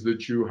 is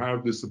that you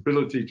have this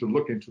ability to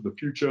look into the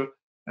future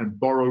and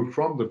borrow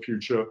from the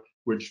future,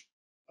 which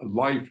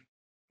life,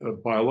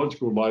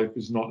 biological life,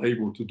 is not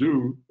able to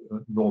do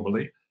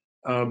normally.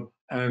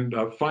 And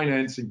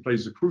financing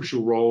plays a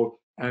crucial role.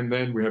 And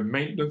then we have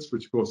maintenance,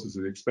 which of course is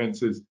the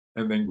expenses,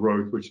 and then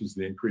growth, which is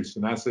the increase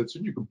in assets.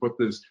 And you can put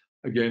this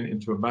again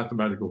into a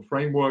mathematical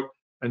framework,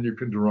 and you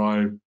can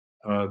derive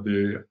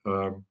the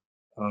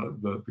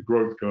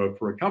growth curve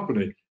for a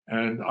company.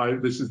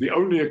 And this is the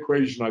only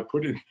equation I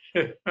put in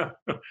here.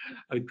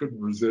 I couldn't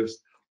resist.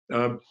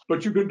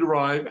 But you can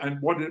derive, and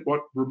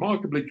what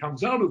remarkably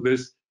comes out of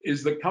this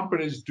is that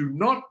companies do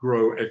not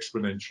grow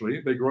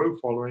exponentially. They grow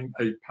following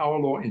a power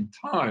law in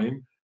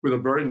time with a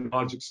very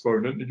large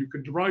exponent, and you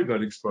can derive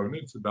that exponent.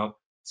 It's about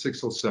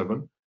 6 or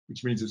 7,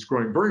 which means it's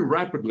growing very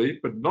rapidly,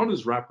 but not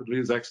as rapidly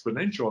as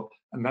exponential.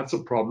 And that's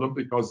a problem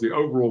because the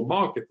overall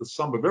market, the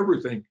sum of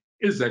everything,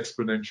 is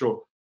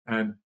exponential,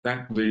 and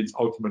that leads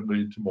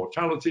ultimately to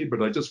mortality.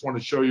 But I just want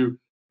to show you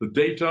the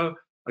data.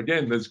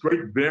 Again, there's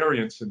great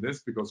variance in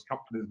this because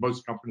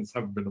most companies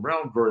haven't been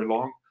around very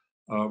long,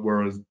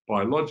 whereas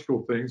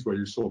biological things, where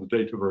you saw the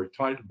data very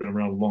tight, have been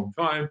around a long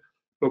time.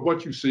 But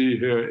what you see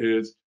here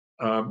is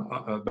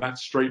that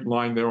straight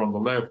line there on the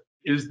left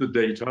is the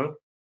data.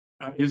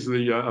 is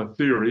the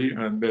theory,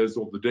 and there's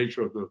all the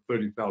data of the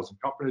 30,000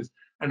 companies.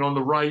 And on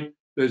the right,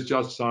 there's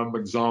just some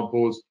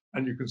examples,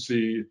 and you can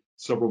see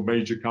several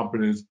major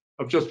companies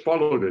have just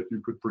followed it.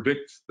 You could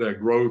predict their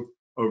growth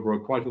over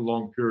quite a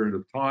long period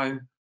of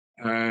time,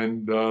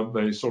 and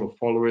they sort of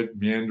follow it,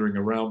 meandering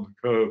around the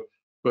curve.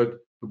 But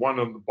the one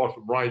on the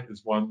bottom right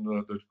is one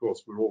that, of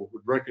course, we all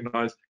would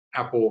recognize.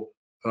 Apple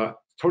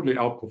totally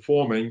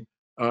outperforming,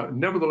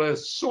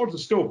 nevertheless, sort of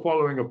still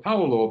following a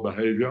power law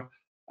behavior.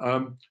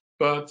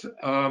 But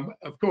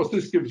of course,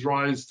 this gives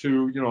rise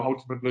to,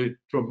 ultimately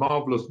to a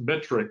marvelous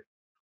metric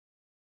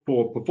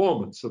for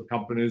performance of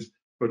companies,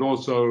 but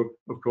also,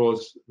 of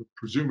course,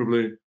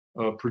 presumably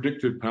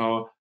predictive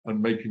power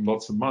and making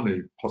lots of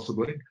money,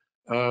 possibly.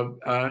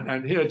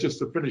 And here, just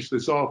to finish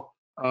this off,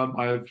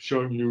 I have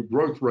shown you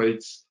growth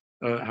rates,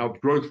 how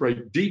growth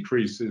rate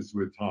decreases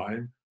with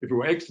time. If it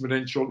were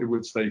exponential, it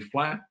would stay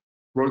flat.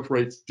 Growth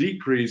rates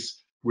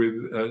decrease with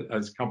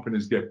as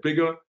companies get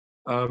bigger.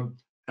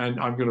 And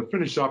I'm going to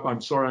finish up.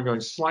 I'm sorry, I'm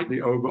going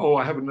slightly over. Oh,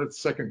 I have a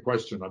second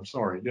question. I'm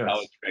sorry. Yes. That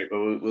was great.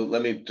 But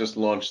let me just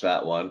launch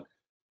that one.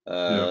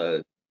 Yeah.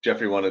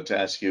 Jeffrey wanted to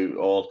ask you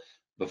all,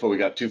 before we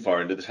got too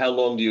far into this, how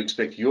long do you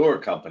expect your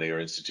company or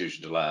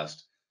institution to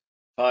last?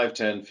 5,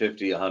 10,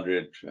 50,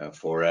 100,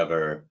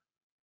 forever?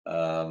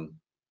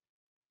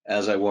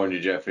 As I warned you,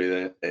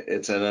 Jeffrey,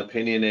 it's an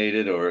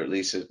opinionated, or at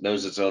least it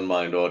knows its own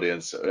mind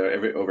audience.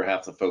 Over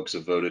half the folks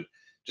have voted.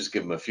 Just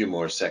give them a few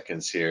more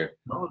seconds here.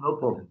 No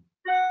problem.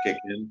 Kick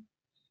in.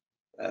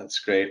 That's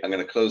great. I'm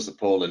going to close the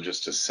poll in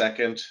just a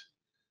second.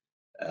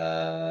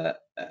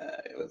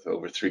 With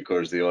over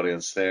 3/4 of the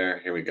audience there.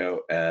 Here we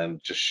go,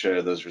 and just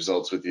share those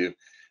results with you.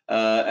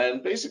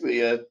 And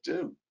basically,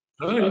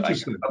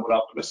 Interesting. I'm with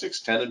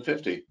optimistics, 10 and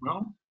 50.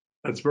 Well,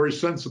 that's very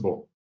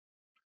sensible.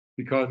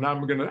 Because now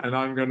I'm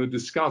going to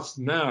discuss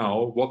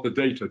now what the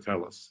data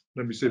tell us.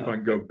 Let me see if I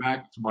can go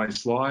back to my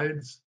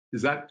slides.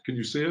 Can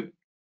you see it?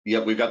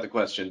 Yep, we've got the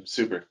question.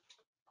 Super.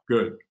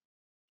 Good.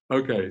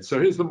 Okay, so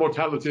here's the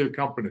mortality of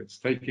companies.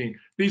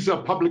 These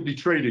are publicly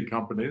traded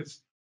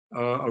companies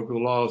over the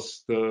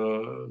last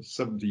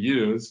 70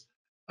 years,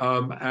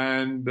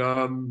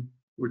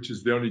 which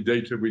is the only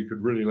data we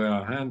could really lay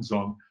our hands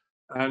on.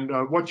 And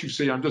what you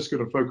see, I'm just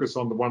going to focus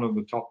on the one on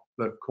the top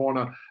left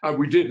corner.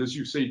 We did, as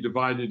you see,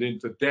 divide it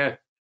into death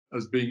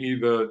as being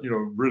either,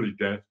 really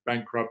death,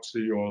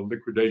 bankruptcy or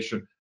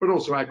liquidation, but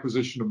also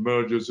acquisition of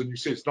mergers. And you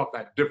see it's not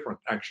that different,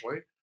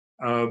 actually.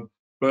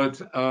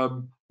 But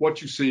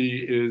what you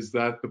see is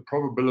that the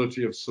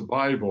probability of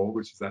survival,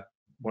 which is that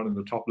one in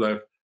the top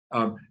left,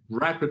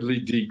 rapidly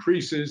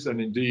decreases. And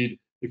indeed,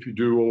 if you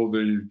do all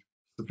the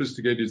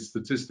sophisticated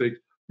statistics,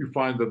 you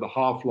find that the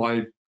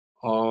half-life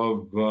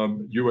of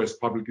US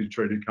publicly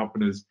traded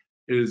companies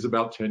is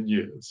about 10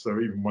 years. So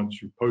even once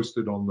you post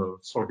it on the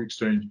stock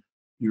exchange,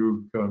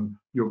 you're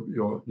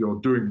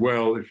doing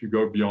well if you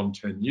go beyond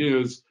 10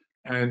 years.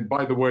 And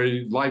by the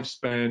way,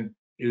 lifespan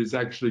is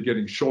actually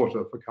getting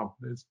shorter for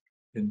companies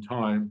in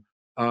time.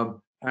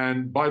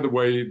 And by the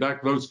way,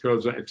 those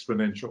curves are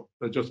exponential.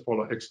 They just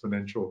follow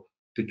exponential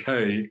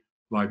decay,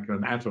 like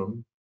an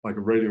atom, like a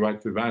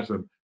radioactive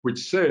atom, which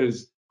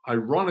says,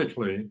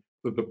 ironically,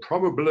 that the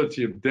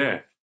probability of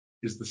death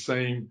is the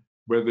same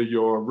whether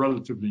you're a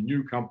relatively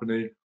new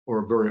company or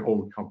a very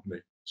old company.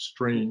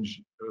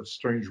 Strange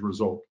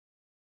result.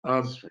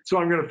 So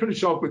I'm going to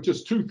finish off with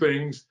just two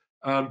things.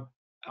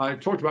 I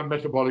talked about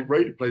metabolic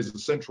rate. It plays a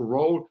central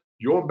role.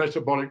 Your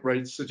metabolic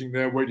rate sitting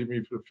there waiting for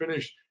me to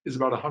finish is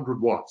about 100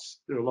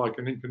 watts, like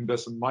an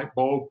incandescent light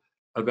bulb.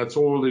 That's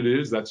all it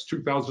is. That's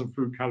 2,000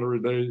 food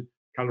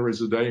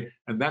calories a day.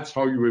 And that's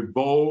how you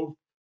evolve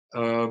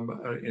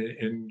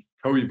in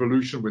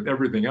coevolution with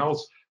everything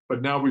else.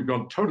 But now we've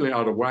gone totally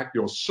out of whack.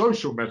 Your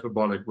social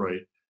metabolic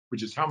rate,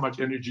 which is how much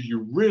energy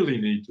you really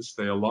need to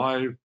stay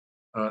alive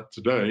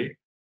today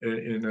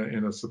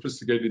in a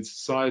sophisticated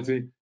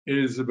society,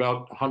 is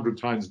about 100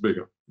 times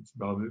bigger. It's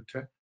about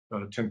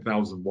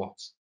 10,000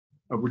 watts,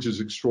 which is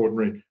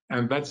extraordinary.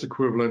 And that's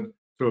equivalent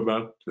to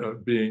about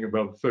being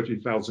about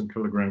 30,000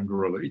 kilogram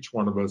gorilla. Each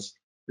one of us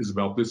is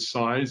about this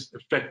size,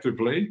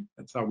 effectively.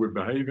 That's how we're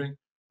behaving,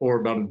 or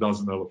about a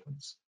dozen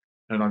elephants.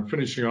 And I'm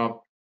finishing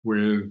up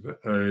with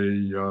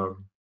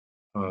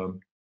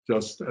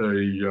just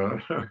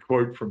a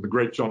quote from the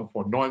great John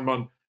von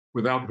Neumann,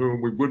 without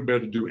whom we wouldn't be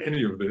able to do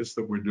any of this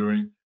that we're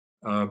doing.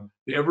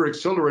 The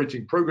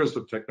ever-accelerating progress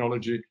of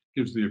technology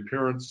gives the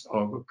appearance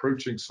of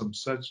approaching some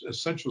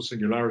essential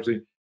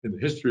singularity in the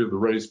history of the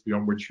race,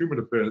 beyond which human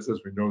affairs as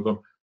we know them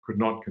could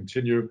not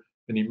continue.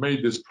 And he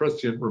made this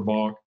prescient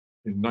remark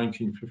in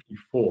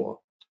 1954.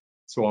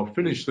 So I'll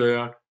finish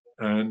there,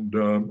 and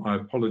I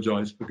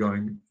apologize for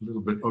going a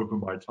little bit over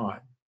my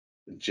time.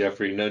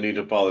 Geoffrey, no need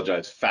to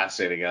apologize.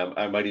 Fascinating.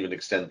 I might even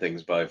extend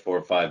things by 4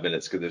 or 5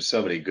 minutes because there's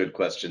so many good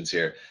questions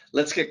here.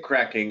 Let's get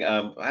cracking.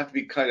 I have to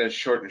be kind of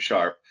short and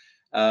sharp.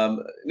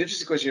 An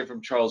interesting question here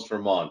from Charles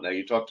Vermont. Now,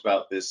 you talked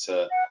about this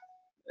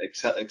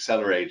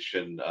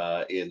acceleration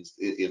in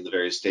the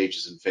various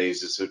stages and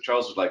phases. So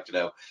Charles would like to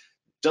know,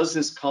 does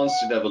this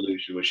constant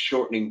evolution with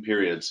shortening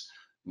periods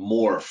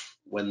morph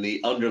when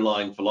the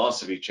underlying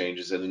philosophy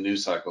changes and a new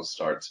cycle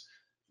starts?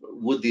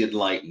 Would the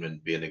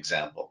Enlightenment be an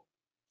example?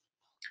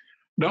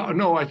 No,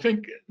 no, I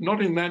think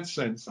not in that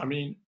sense. I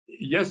mean,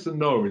 yes and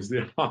no is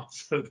the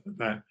answer to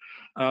that.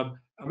 I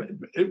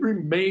mean, every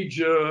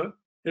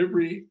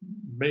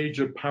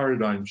major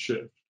paradigm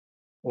shift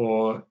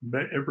or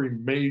every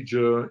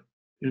major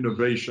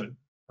innovation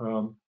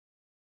um,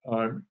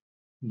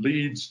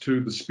 leads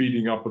to the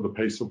speeding up of the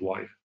pace of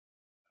life.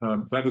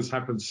 That has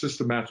happened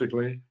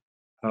systematically.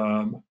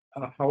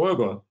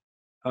 However,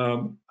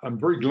 I'm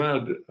very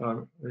glad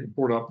you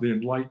brought up the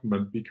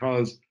Enlightenment,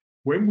 because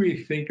when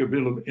we think of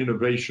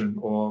innovation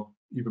or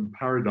even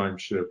paradigm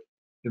shift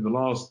in the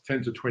last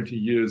 10 to 20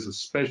 years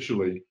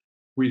especially,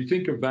 we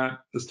think of that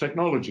as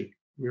technology.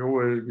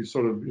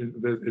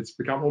 It's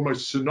become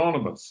almost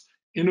synonymous.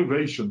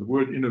 Innovation, the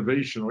word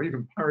innovation or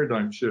even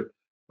paradigm shift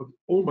have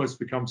almost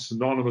become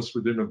synonymous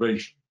with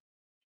innovation.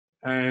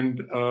 And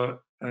the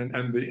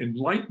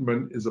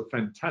Enlightenment is a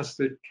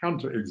fantastic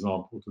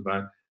counterexample to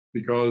that,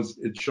 because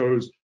it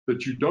shows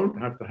that you don't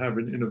have to have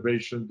an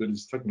innovation that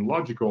is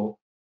technological,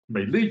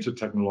 may lead to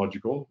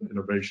technological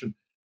innovation,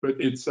 but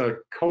it's a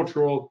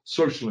cultural,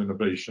 social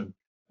innovation.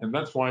 And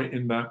that's why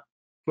in that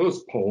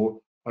first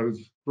poll, I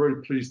was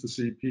very pleased to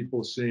see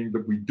people seeing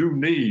that we do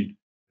need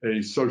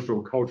a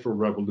social cultural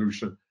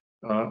revolution,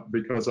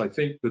 because I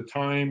think the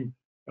time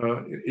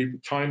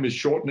is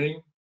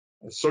shortening,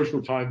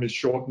 social time is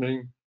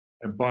shortening,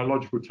 and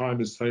biological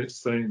time is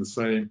staying the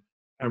same,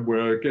 and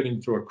we're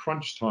getting to a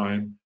crunch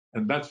time.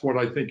 And that's what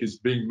I think is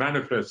being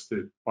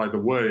manifested, by the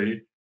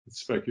way, it's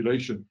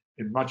speculation,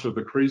 in much of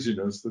the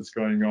craziness that's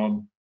going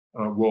on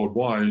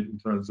worldwide in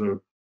terms of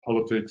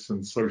politics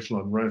and social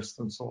unrest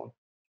and so on.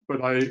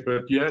 But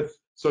yes,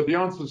 so the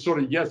answer is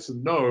sort of yes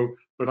and no,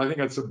 but I think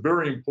that's a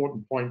very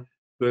important point,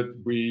 that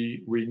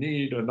we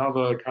need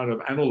another kind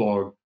of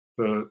analog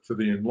to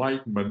the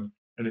Enlightenment,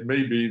 and it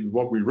may be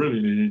what we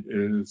really need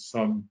is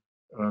some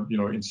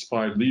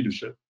inspired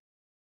leadership.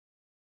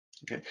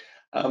 Okay.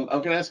 I'm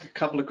going to ask a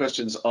couple of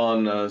questions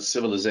on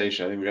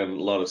civilization. I think we've got a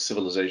lot of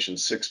Civilization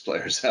 6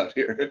 players out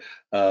here.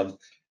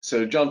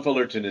 So John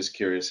Fullerton is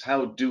curious,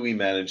 how do we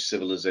manage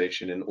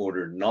civilization in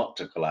order not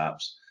to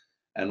collapse?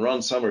 And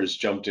Ron Summers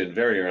jumped in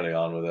very early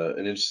on with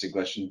an interesting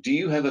question. Do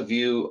you have a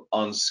view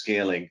on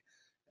scaling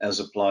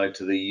as applied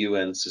to the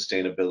UN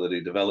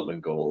Sustainability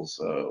Development Goals,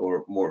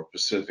 or more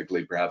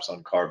specifically, perhaps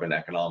on carbon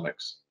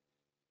economics?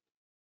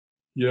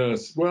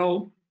 Yes,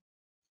 well,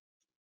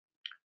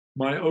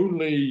 my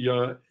only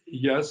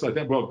yes, I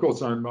think. Well, of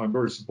course, I'm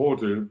very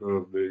supportive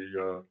of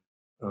the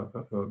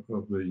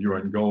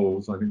UN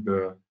goals. I think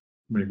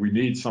we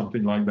need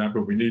something like that,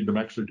 but we need them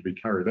actually to be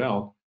carried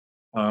out.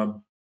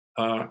 And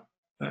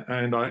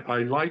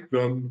I like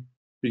them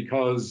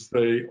because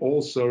they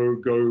also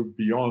go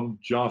beyond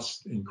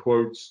just, in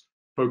quotes,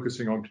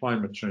 focusing on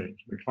climate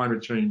change. The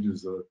climate change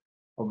is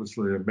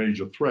obviously a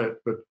major threat,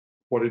 but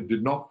what it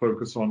did not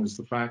focus on is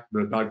the fact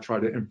that I've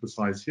tried to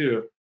emphasize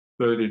here,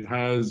 that it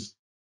has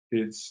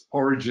its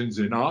origins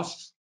in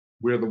us.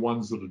 We're the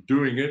ones that are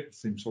doing it. It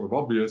seems sort of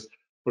obvious,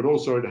 but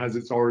also it has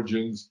its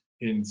origins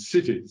in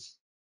cities.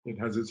 It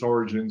has its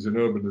origins in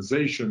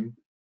urbanization.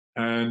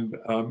 And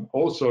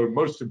also,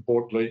 most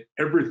importantly,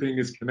 everything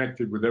is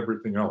connected with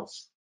everything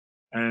else.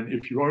 And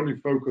if you only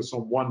focus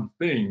on one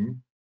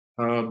thing,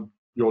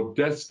 you're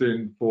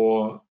destined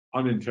for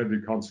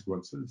unintended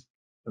consequences,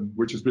 and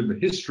which has been the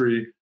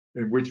history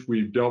in which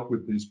we've dealt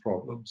with these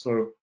problems.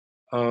 So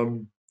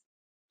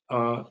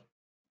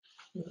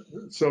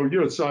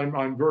yes,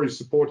 I'm very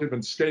supportive,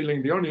 and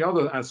scaling. The only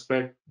other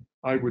aspect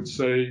I would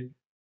say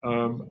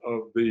of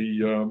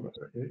he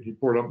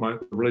brought up the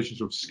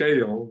relationship of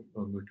scale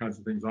and the kinds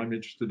of things I'm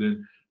interested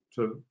in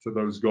to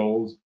those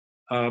goals.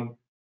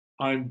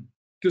 I'm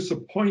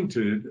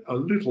disappointed a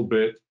little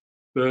bit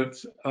that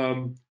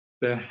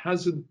there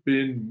hasn't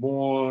been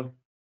more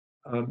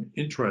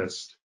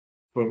interest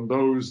from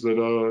those that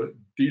are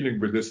dealing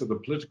with this at the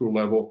political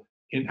level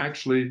in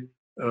actually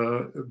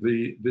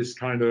this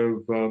kind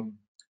of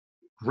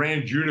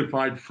grand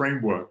unified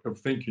framework of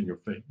thinking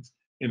of things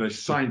in a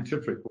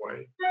scientific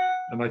way.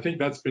 And I think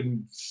that's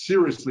been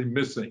seriously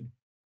missing.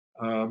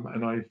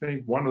 And I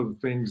think one of the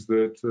things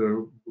that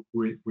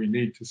we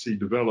need to see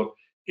develop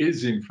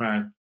is, in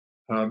fact,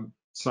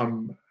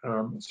 some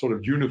sort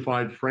of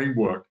unified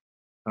framework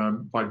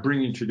by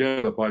bringing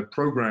together, by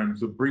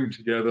programs that bring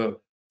together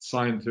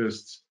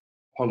scientists,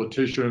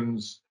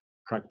 politicians,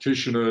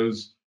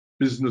 practitioners,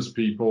 business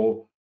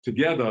people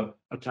together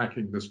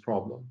attacking this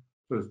problem,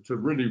 to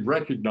really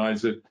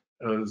recognize it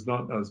as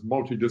not as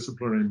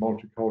multidisciplinary,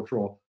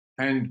 multicultural,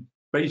 and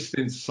based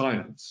in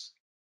science.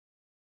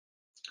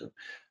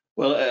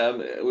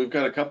 Well, we've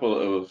got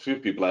a few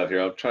people out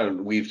here. I'll try to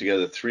weave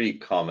together three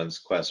comments,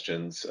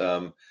 questions,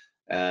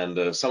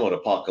 and somewhat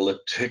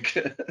apocalyptic,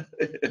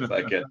 if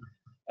I can.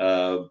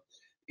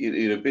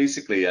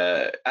 Basically,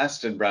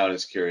 Aston Brown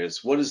is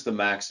curious, what is the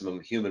maximum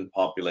human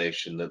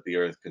population that the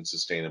Earth can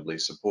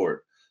sustainably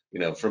support?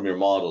 From your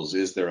models,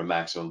 is there a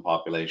maximum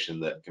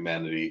population that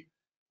humanity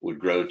would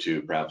grow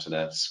to, perhaps an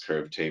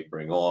S-curve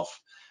tapering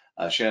off?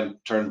 Shan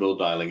Turnbull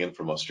dialing in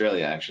from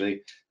Australia,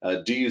 actually.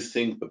 Do you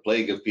think the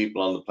plague of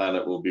people on the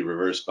planet will be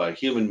reversed by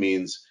human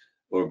means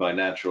or by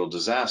natural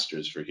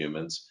disasters for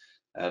humans?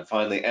 And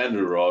finally,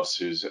 Andrew Ross,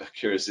 who's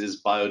curious,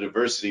 is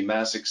biodiversity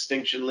mass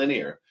extinction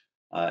linear?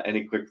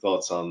 Any quick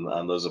thoughts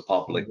on those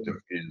apocalyptic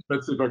views?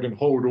 Let's see if I can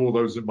hold all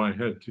those in my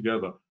head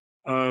together.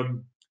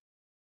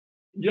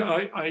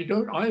 Yeah,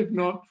 I have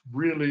not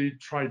really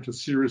tried to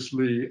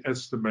seriously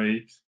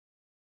estimate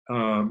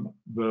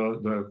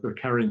the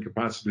carrying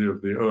capacity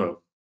of the Earth.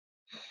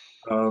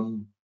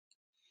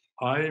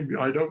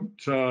 I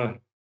don't.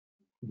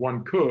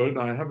 One could.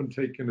 I haven't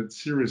taken it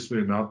seriously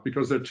enough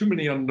because there are too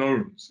many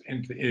unknowns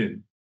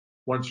in.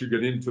 Once you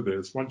get into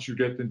this, once you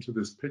get into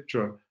this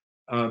picture,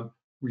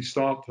 we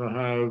start to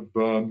have,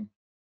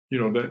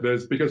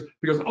 there's because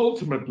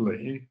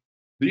ultimately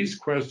these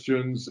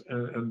questions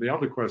and the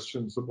other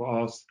questions that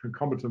were asked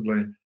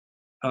concomitantly,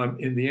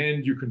 in the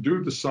end, you can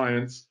do the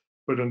science,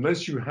 but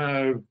unless you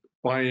have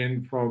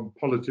buy-in from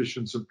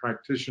politicians and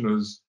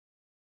practitioners,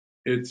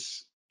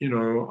 it's,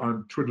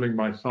 I'm twiddling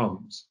my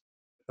thumbs,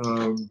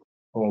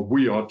 or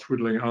we are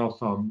twiddling our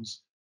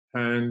thumbs.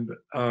 And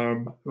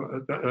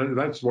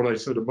that's what I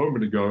said a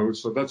moment ago.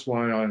 So that's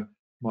why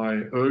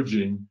my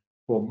urging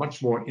for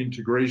much more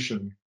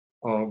integration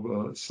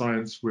of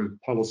science with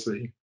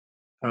policy.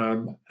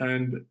 So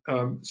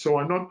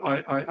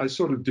I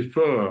sort of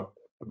defer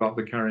about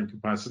the carrying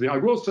capacity. I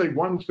will say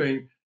one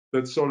thing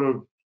that's sort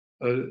of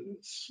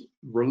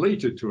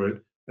related to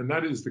it, and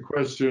that is the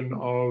question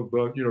of,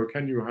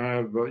 can you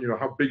have,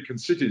 how big can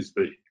cities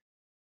be?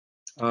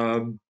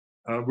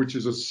 Which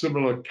is a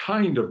similar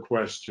kind of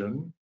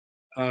question.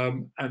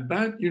 And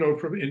that,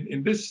 from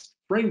in this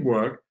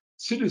framework,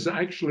 cities are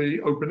actually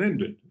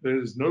open-ended.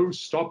 There's no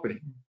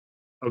stopping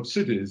of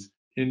cities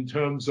in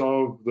terms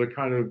of the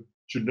kind of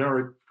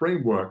generic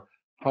framework.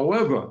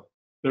 However,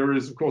 there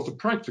is, of course, a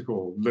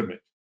practical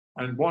limit.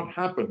 And what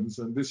happens,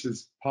 and this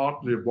is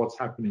partly of what's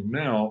happening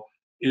now,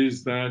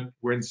 is that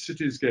when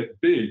cities get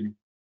big,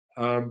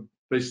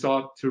 they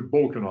start to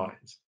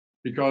balkanize,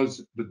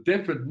 because the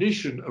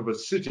definition of a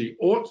city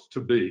ought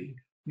to be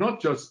not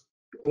just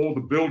all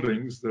the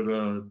buildings that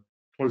are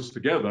close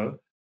together,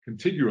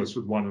 contiguous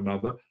with one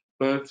another,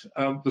 but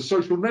the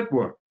social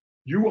network.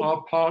 You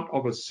are part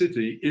of a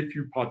city if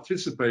you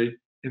participate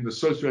in the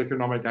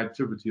socioeconomic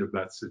activity of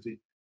that city.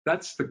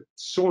 That's the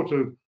sort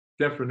of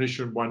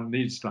definition one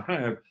needs to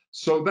have,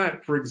 so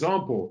that, for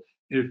example,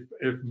 if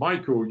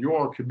Michael, you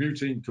are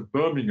commuting to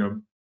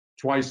Birmingham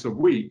twice a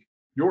week,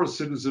 you're a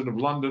citizen of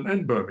London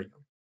and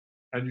Birmingham,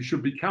 and you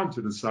should be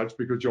counted as such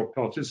because you're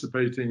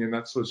participating in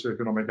that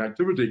socioeconomic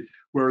activity.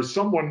 Whereas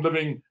someone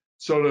living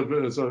sort of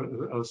as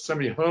a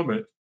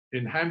semi-hermit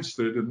in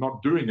Hampstead and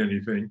not doing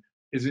anything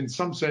is in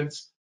some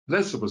sense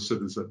less of a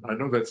citizen. I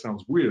know that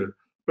sounds weird,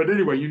 but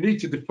anyway, you need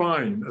to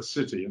define a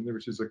city, and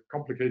which is a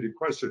complicated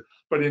question.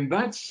 But in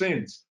that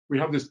sense, we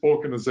have this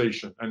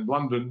balkanization, and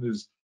London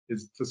is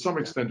to some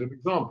extent an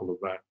example of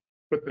that.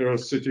 But there are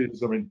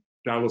cities, I mean,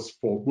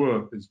 Dallas-Fort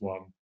Worth is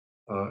one,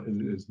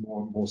 is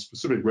more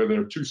specific, where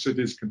there are two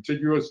cities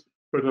contiguous,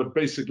 but are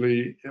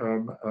basically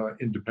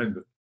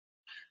independent.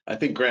 I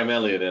think Graham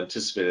Elliott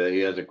anticipated, he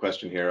has a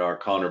question here, are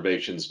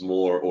conurbations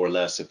more or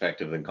less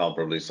effective than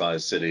comparably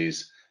sized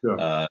cities?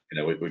 Yeah.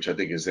 Which I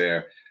think is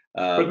there.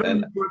 But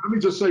let me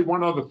just say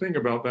one other thing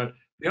about that.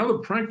 The other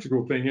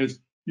practical thing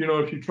is,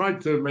 if you tried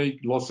to make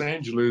Los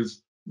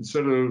Angeles,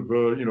 instead of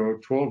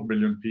 12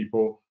 million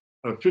people,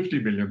 50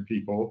 million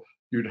people,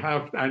 you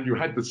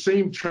had the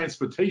same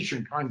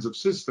transportation kinds of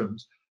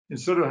systems.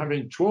 Instead of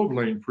having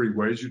 12-lane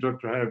freeways, you'd have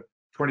to have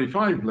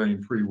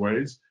 25-lane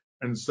freeways.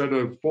 Instead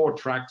of 4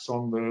 tracks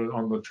on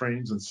the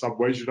trains and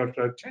subways, you'd have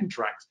to have 10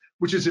 tracks,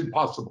 which is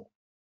impossible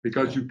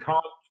because you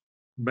can't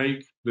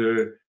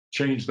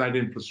change that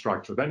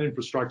infrastructure. That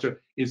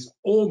infrastructure is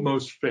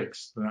almost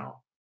fixed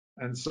now.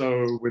 And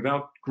so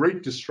without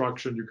great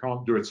destruction, you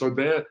can't do it. So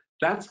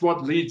that's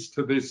what leads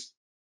to this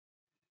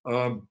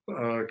kind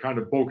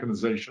of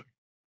balkanization.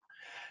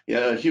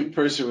 Yeah, Hugh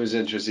Purser was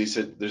interested. He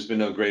said there's been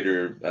no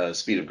greater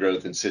speed of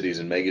growth in cities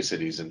and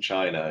megacities in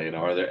China.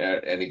 Are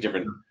there any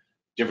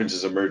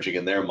differences emerging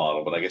in their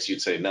model? But I guess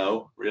you'd say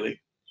no, really?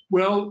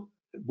 Well,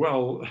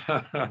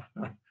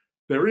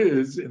 there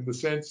is, in the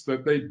sense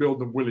that they build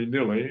them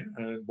willy-nilly,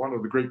 and one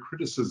of the great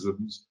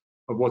criticisms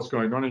of what's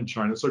going on in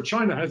China. So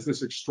China has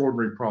this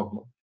extraordinary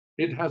problem.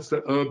 It has to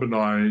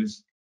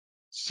urbanize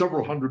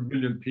several hundred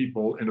million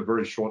people in a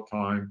very short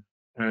time,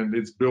 and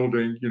it's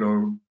building,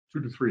 200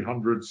 to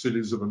 300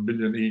 cities of 1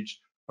 million each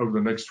over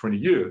the next 20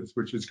 years,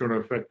 which is going to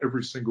affect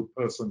every single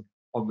person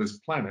on this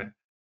planet.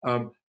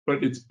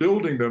 But it's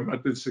building them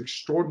at this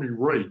extraordinary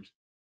rate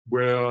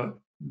where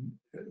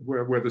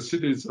the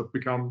cities have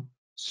become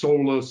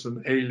soulless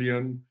and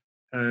alien,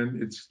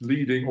 and it's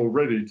leading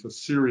already to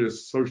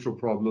serious social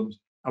problems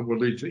and will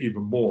lead to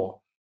even more.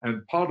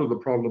 And part of the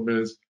problem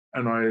is,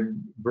 and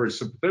I'm very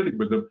sympathetic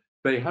with them,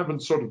 they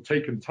haven't sort of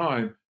taken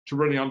time to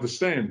really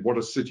understand what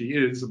a city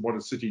is and what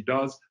a city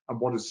does and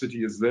what a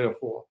city is there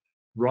for,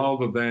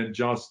 rather than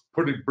just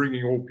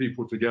bringing all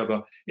people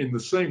together in the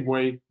same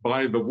way,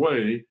 by the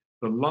way,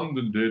 than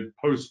London did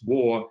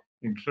post-war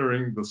in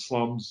clearing the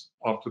slums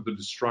after the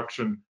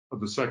destruction of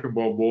the Second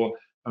World War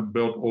and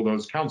built all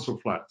those council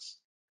flats,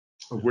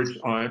 of which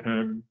I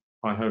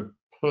have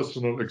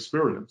personal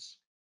experience.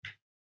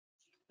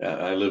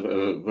 I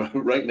live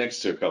right next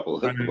to a couple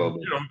at the And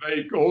moment.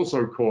 they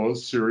also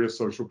cause serious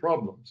social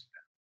problems.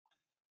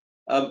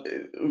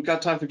 We've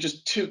got time for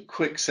just two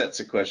quick sets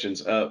of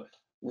questions.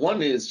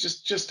 One is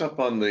just up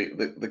on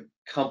the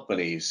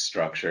company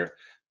structure.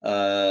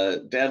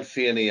 Dan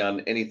Feeney,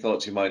 on any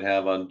thoughts you might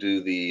have on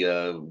do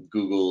the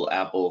Google,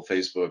 Apple,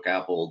 Facebook,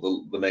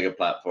 Apple, the mega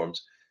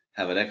platforms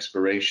have an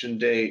expiration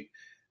date?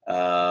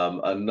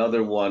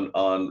 Another one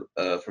on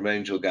from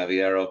Angel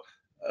Gaviero.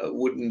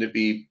 Wouldn't it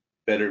be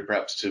better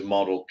perhaps to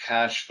model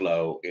cash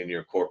flow in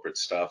your corporate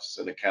stuffs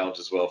and account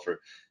as well for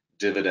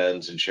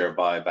dividends and share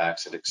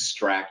buybacks and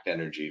extract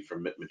energy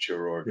from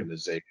mature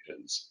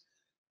organizations?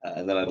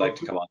 And then I'd like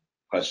to come on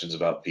to questions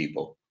about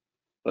people.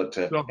 But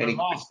any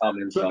quick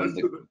comments on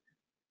the...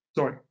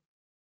 Sorry.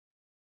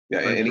 Yeah,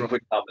 any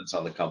quick comments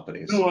on the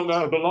companies?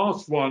 No, the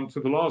last one, to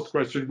the last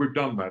question, we've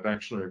done that,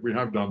 actually. We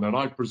have done that.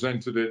 I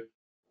presented it.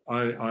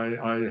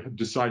 I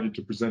decided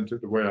to present it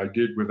the way I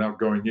did without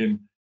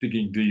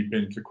digging deep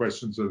into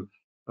questions of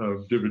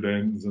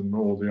dividends and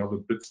all the other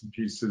bits and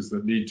pieces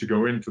that need to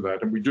go into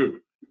that. And we do.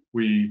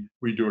 We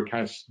do a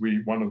cash.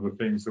 One of the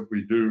things that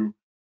we do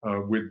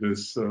with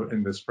this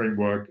in this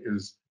framework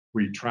is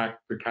we track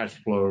the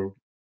cash flow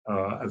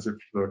as if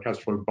the cash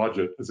flow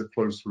budget as it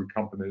flows through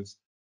companies.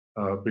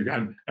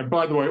 And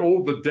by the way,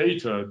 all the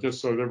data,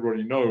 just so that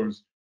everybody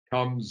knows,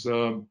 comes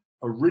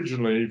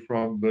originally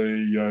from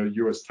the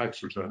U.S.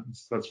 tax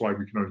returns. That's why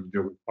we can only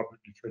deal with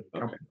publicly traded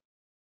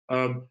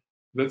companies.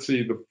 Let's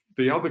see.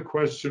 The other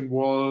question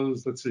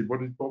was, let's see,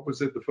 what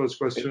was it? The first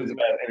question. It was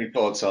about any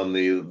thoughts on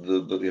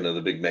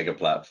the big mega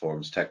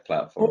platforms, tech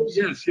platforms.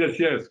 Oh,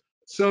 yes.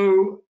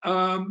 So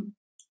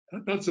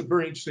that's a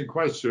very interesting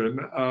question.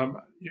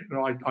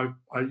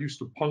 I used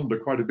to ponder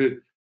quite a bit.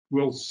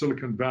 Will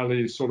Silicon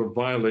Valley sort of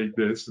violate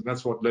this? And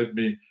that's what led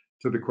me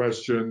to the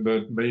question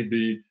that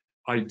maybe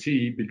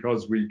IT,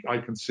 because I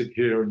can sit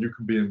here and you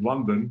can be in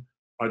London.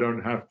 I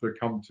don't have to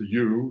come to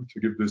you to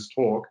give this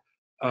talk.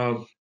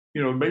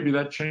 Maybe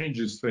that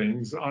changes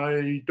things.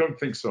 I don't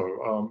think so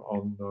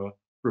on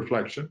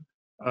reflection.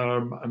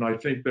 And I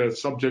think they're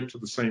subject to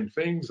the same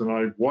things. And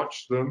I've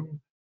watched them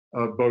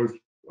both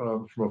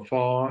from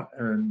afar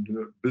and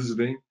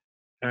visiting.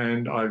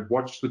 And I've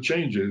watched the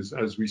changes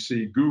as we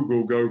see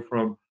Google go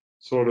from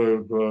sort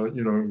of,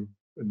 in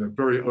the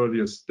very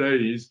earliest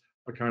days,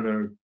 a kind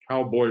of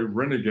cowboy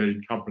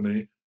renegade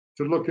company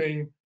to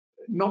looking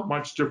not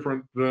much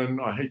different than,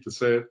 I hate to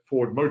say it,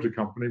 Ford Motor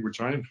Company,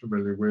 which I am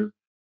familiar with,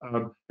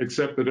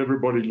 except that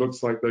everybody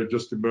looks like they've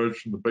just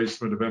emerged from the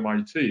basement of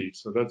MIT.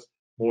 So that's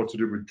more to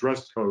do with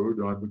dress code,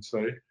 I would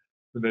say,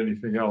 than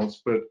anything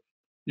else. But,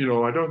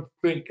 I don't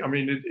think,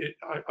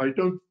 I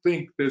don't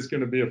think there's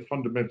going to be a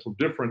fundamental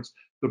difference.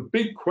 The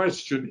big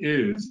question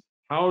is,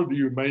 how do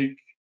you make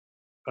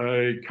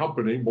a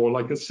company more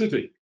like a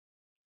city?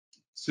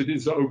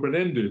 Cities are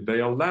open-ended. They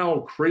allow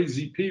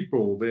crazy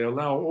people. They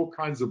allow all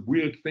kinds of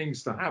weird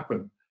things to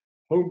happen.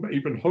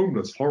 Even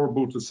homeless,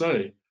 horrible to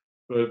say,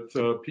 but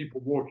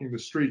people walking the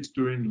streets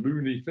doing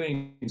loony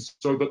things,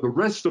 so that the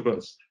rest of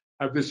us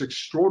have this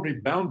extraordinary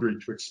boundary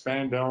to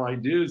expand our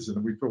ideas in,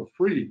 and we feel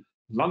free.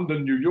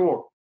 London, New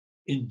York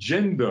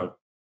engender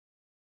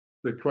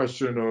the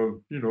question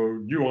of,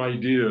 new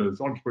ideas,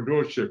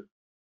 entrepreneurship,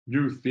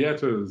 new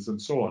theaters, and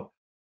so on.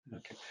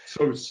 Okay.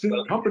 So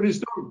companies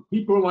don't.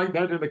 People like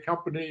that in a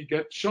company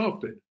get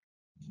shafted,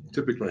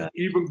 typically,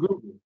 even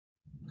Google.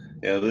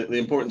 Yeah, the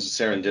importance of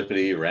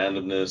serendipity,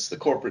 randomness, the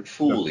corporate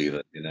fool,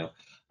 even,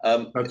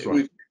 That's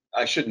right.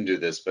 I shouldn't do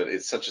this, but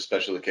it's such a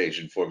special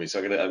occasion for me. So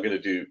I'm gonna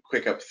do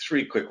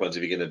three quick ones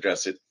if you can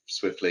address it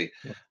swiftly.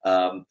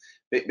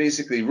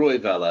 Basically, Roy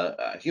Vella,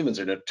 humans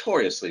are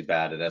notoriously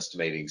bad at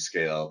estimating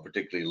scale,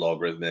 particularly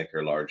logarithmic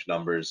or large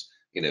numbers.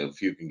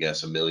 If you can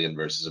guess 1 million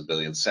versus 1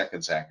 billion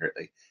seconds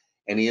accurately.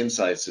 Any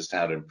insights as to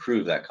how to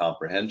improve that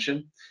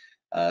comprehension?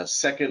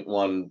 Second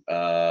one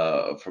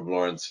from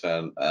Lawrence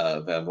Van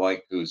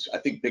Wyk, who's I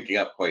think picking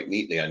up quite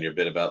neatly on your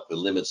bit about the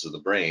limits of the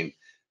brain.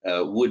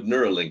 Would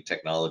Neuralink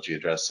technology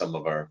address some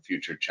of our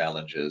future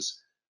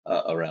challenges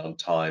around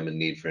time and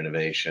need for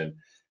innovation?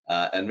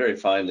 And very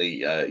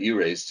finally, you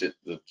raised it,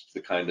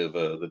 the kind of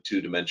the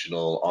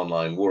two-dimensional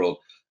online world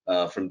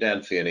from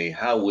Dan Feeney.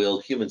 How will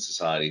human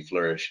society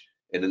flourish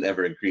in an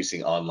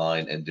ever-increasing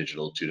online and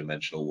digital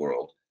two-dimensional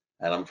world?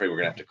 And I'm afraid we're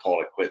going to have to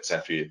call it quits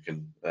after you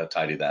can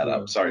tidy that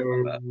up. Sorry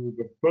about that.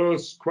 The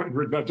first,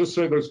 just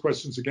say those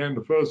questions again.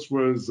 The first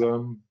was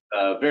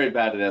very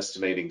bad at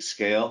estimating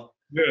scale.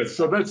 Yes,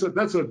 so that's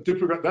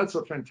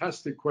a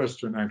fantastic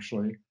question,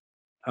 actually.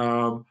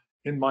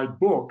 In my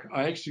book,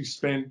 I actually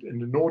spent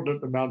an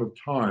inordinate amount of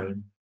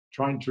time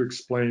trying to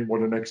explain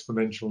what an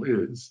exponential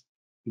is,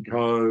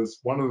 because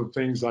one of the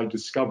things I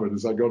discovered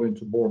as I got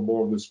into more and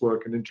more of this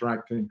work and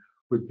interacting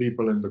with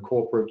people in the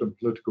corporate and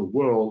political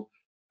world,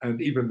 and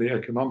even the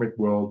economic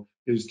world,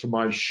 is, to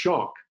my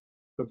shock,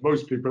 that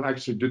most people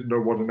actually didn't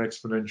know what an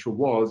exponential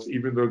was,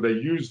 even though they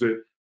used it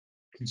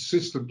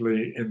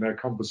consistently in their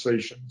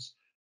conversations,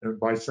 and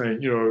by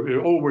saying,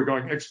 oh, we're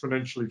going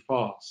exponentially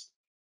fast.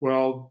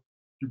 Well,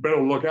 you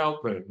better look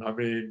out then. I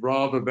mean,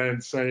 rather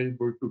than saying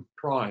with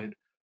pride.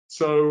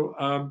 So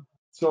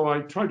I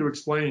try to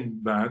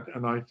explain that,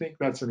 and I think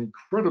that's an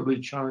incredibly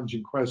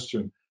challenging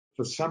question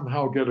to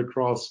somehow get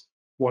across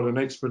what an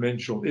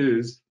exponential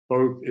is,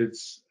 both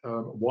it's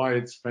why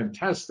it's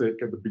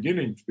fantastic at the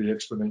beginning to be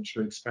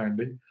exponentially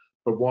expanding,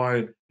 but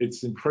why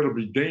it's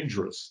incredibly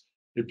dangerous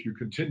if you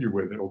continue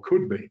with it, or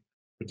could be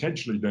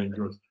potentially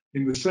dangerous.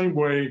 In the same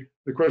way,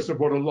 the question of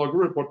what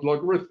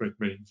logarithmic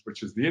means,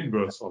 which is the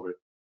inverse of it.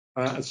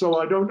 So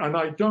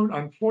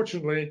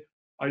unfortunately,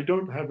 I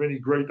don't have any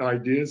great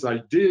ideas. I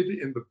did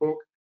in the book.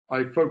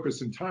 I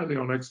focus entirely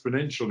on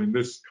exponential in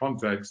this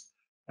context,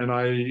 and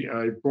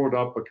I brought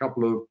up a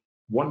couple of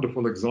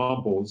wonderful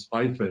examples,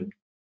 I think,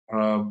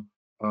 of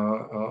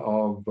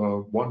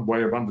one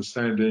way of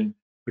understanding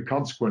the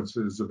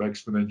consequences of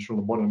exponential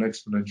and what an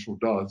exponential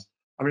does.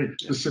 I mean,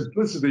 the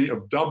simplicity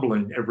of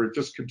doubling,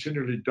 just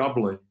continually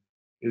doubling,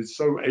 is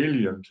so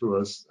alien to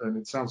us, and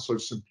it sounds so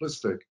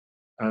simplistic.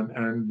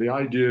 And the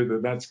idea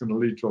that that's going to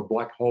lead to a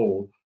black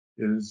hole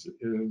is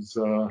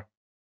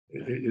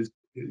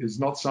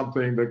not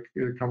something that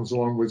comes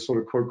along with sort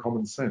of quote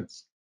common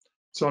sense.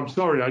 So I'm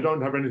sorry, I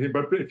don't have anything.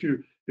 But if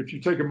you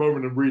take a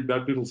moment and read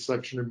that little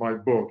section in my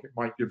book, it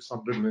might give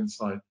some little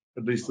insight,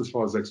 at least as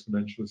far as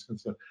exponential is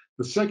concerned.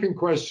 The second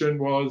question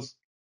was.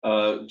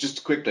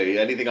 Just quickly,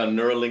 anything on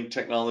Neuralink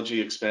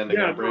technology expanding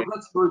our brain? No,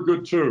 that's very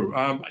good too.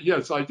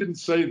 Yes, I didn't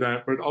say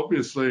that, but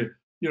obviously,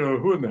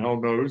 who in the hell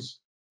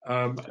knows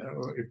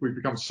if we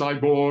become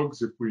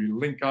cyborgs, if we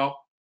link up,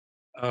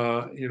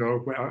 I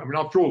mean,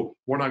 after all,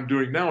 what I'm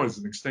doing now is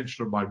an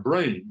extension of my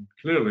brain.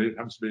 Clearly, it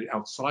happens to be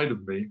outside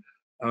of me,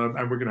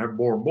 and we're going to have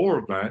more and more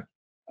of that,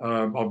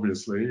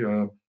 obviously,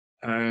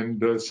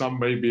 and some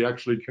may be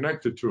actually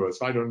connected to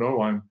us. I don't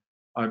know.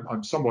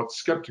 I'm somewhat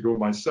skeptical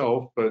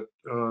myself, but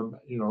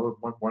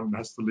one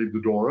has to leave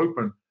the door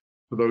open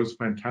for those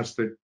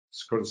fantastic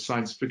sort of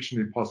science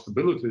fiction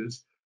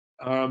possibilities.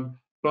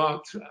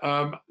 But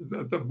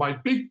my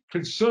big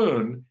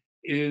concern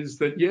is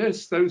that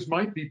yes, those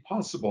might be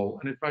possible,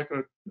 and in fact,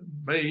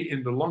 may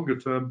in the longer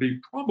term be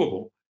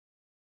probable.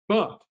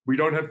 But we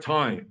don't have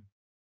time.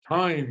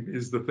 Time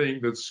is the thing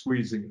that's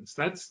squeezing us.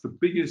 That's the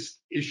biggest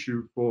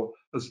issue for,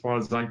 as far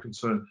as I'm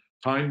concerned.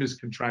 Time is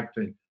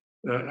contracting.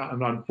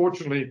 And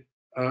unfortunately,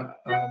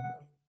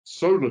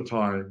 solar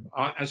time,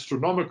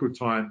 astronomical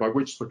time by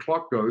which the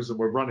clock goes, and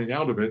we're running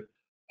out of it,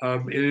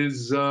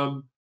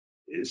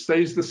 it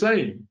stays the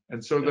same.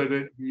 And so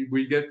that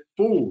we get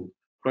fooled.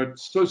 But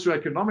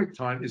socioeconomic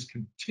time is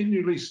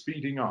continually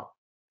speeding up.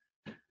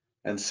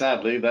 And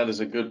sadly, that is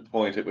a good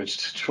point at which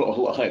to draw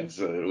lines,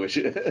 which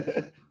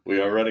we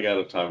are running out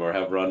of time or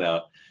have run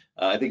out.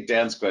 I think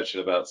Dan's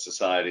question about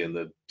society and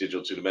the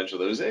digital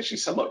two-dimensional, though, is actually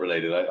somewhat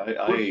related.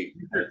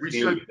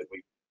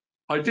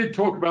 I did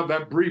talk about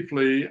that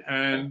briefly,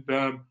 and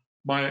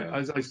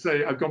as I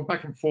say, I've gone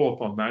back and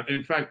forth on that.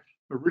 In fact,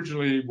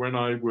 originally when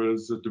I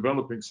was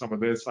developing some of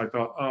this, I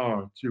thought,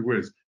 oh, gee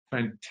whiz,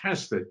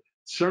 fantastic.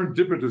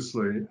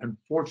 Serendipitously and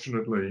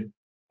fortunately,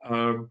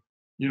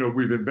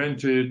 we've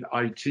invented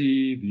IT,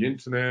 the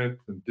internet,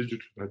 and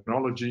digital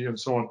technology, and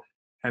so on.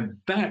 And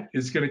that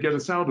is going to get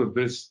us out of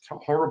this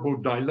horrible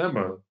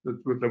dilemma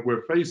that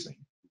we're facing.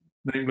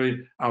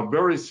 Namely, our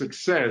very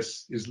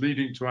success is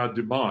leading to our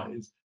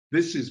demise.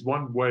 This is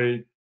one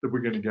way that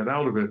we're going to get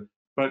out of it.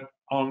 But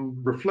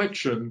on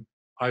reflection,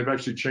 I've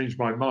actually changed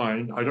my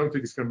mind. I don't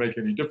think it's going to make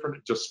any difference.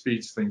 It just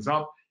speeds things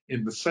up.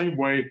 In the same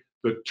way,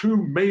 the two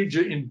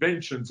major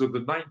inventions of the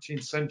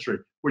 19th century,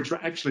 which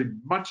were actually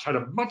had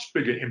a much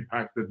bigger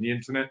impact than the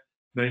internet,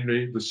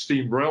 namely the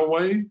steam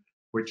railway,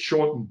 which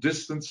shortened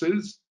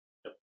distances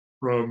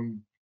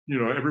from,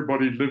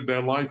 everybody lived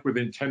their life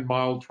within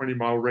 10-mile,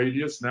 20-mile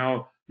radius.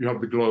 Now you have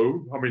the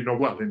globe. I mean,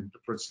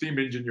 for a steam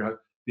engine, you have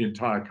the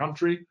entire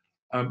country,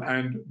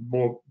 and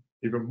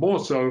even more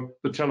so,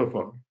 the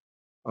telephone.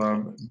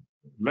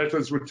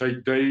 Letters would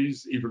take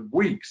days, even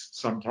weeks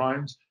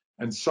sometimes,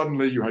 and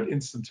suddenly you had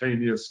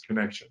instantaneous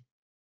connection.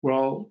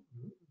 Well,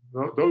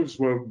 those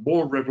were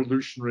more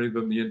revolutionary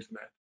than the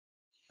internet.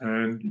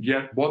 And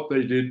yet what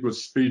they did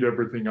was speed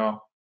everything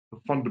up. The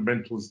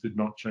fundamentals did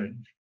not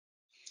change.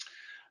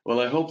 Well,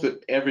 I hope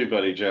that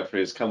everybody, Geoffrey,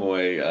 has come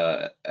away,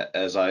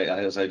 as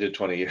I did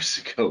 20 years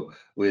ago,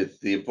 with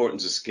the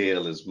importance of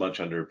scale is much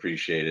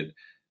underappreciated.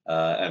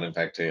 And in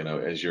fact,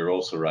 as you're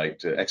also right,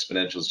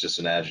 exponential is just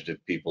an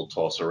adjective people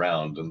toss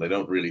around, and they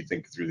don't really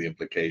think through the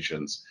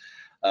implications.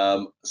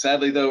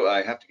 Sadly, though,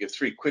 I have to give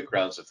 3 quick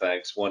rounds of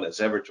thanks. One, as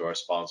ever, to our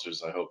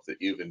sponsors. I hope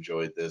that you've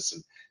enjoyed this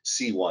and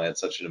see why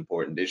it's such an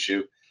important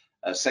issue.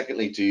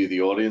 Secondly, to you,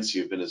 the audience,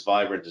 you've been as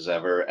vibrant as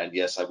ever. And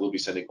yes, I will be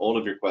sending all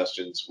of your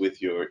questions with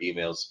your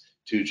emails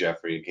to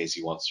Geoffrey in case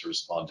he wants to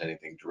respond to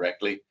anything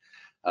directly.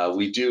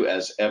 We do,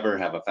 as ever,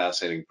 have a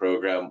fascinating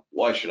program.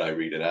 Why should I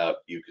read it out?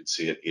 You can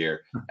see it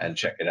here and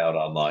check it out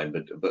online,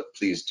 but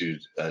please do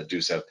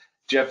so.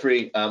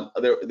 Geoffrey,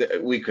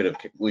 we could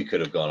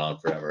have gone on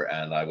forever,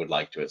 and I would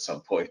like to at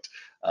some point,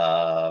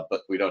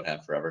 but we don't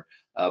have forever.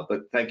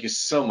 But thank you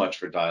so much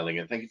for dialing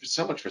in. Thank you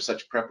so much for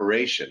such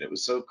preparation. It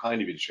was so kind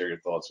of you to share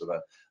your thoughts with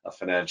a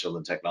financial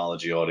and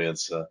technology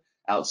audience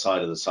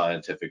outside of the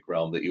scientific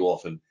realm that you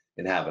often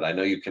inhabit. I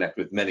know you connect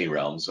with many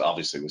realms,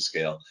 obviously with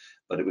scale,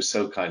 but it was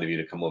so kind of you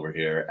to come over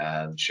here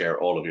and share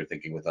all of your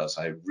thinking with us.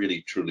 I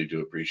really, truly do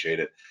appreciate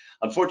it.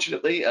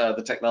 Unfortunately,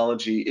 the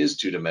technology is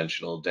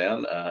two-dimensional,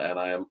 Dan, and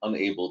I am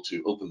unable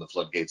to open the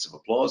floodgates of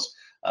applause,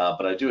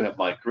 but I do have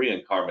my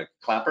Korean karmic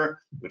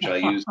clapper, which I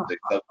use as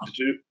a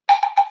substitute.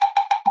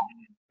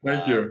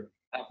 Thank you.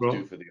 Have to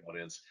do for the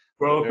audience.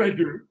 Well, thank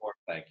you.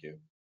 Thank you.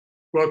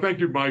 Well, thank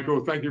you,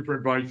 Michael. Thank you for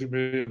inviting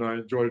me, and I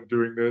enjoyed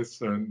doing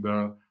this. And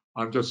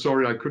I'm just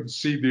sorry I couldn't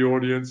see the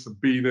audience and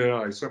be there.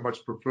 I so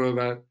much prefer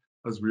that,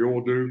 as we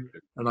all do.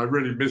 And I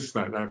really miss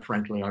that,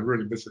 frankly. I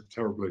really miss it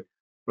terribly.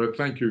 But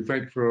thank you.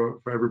 Thank you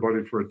for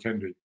everybody for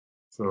attending.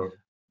 So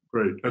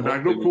great. And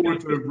I look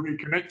forward to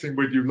reconnecting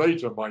with you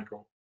later,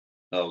 Michael.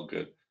 Oh,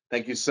 good.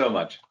 Thank you so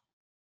much.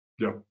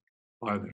 Yeah. Bye then.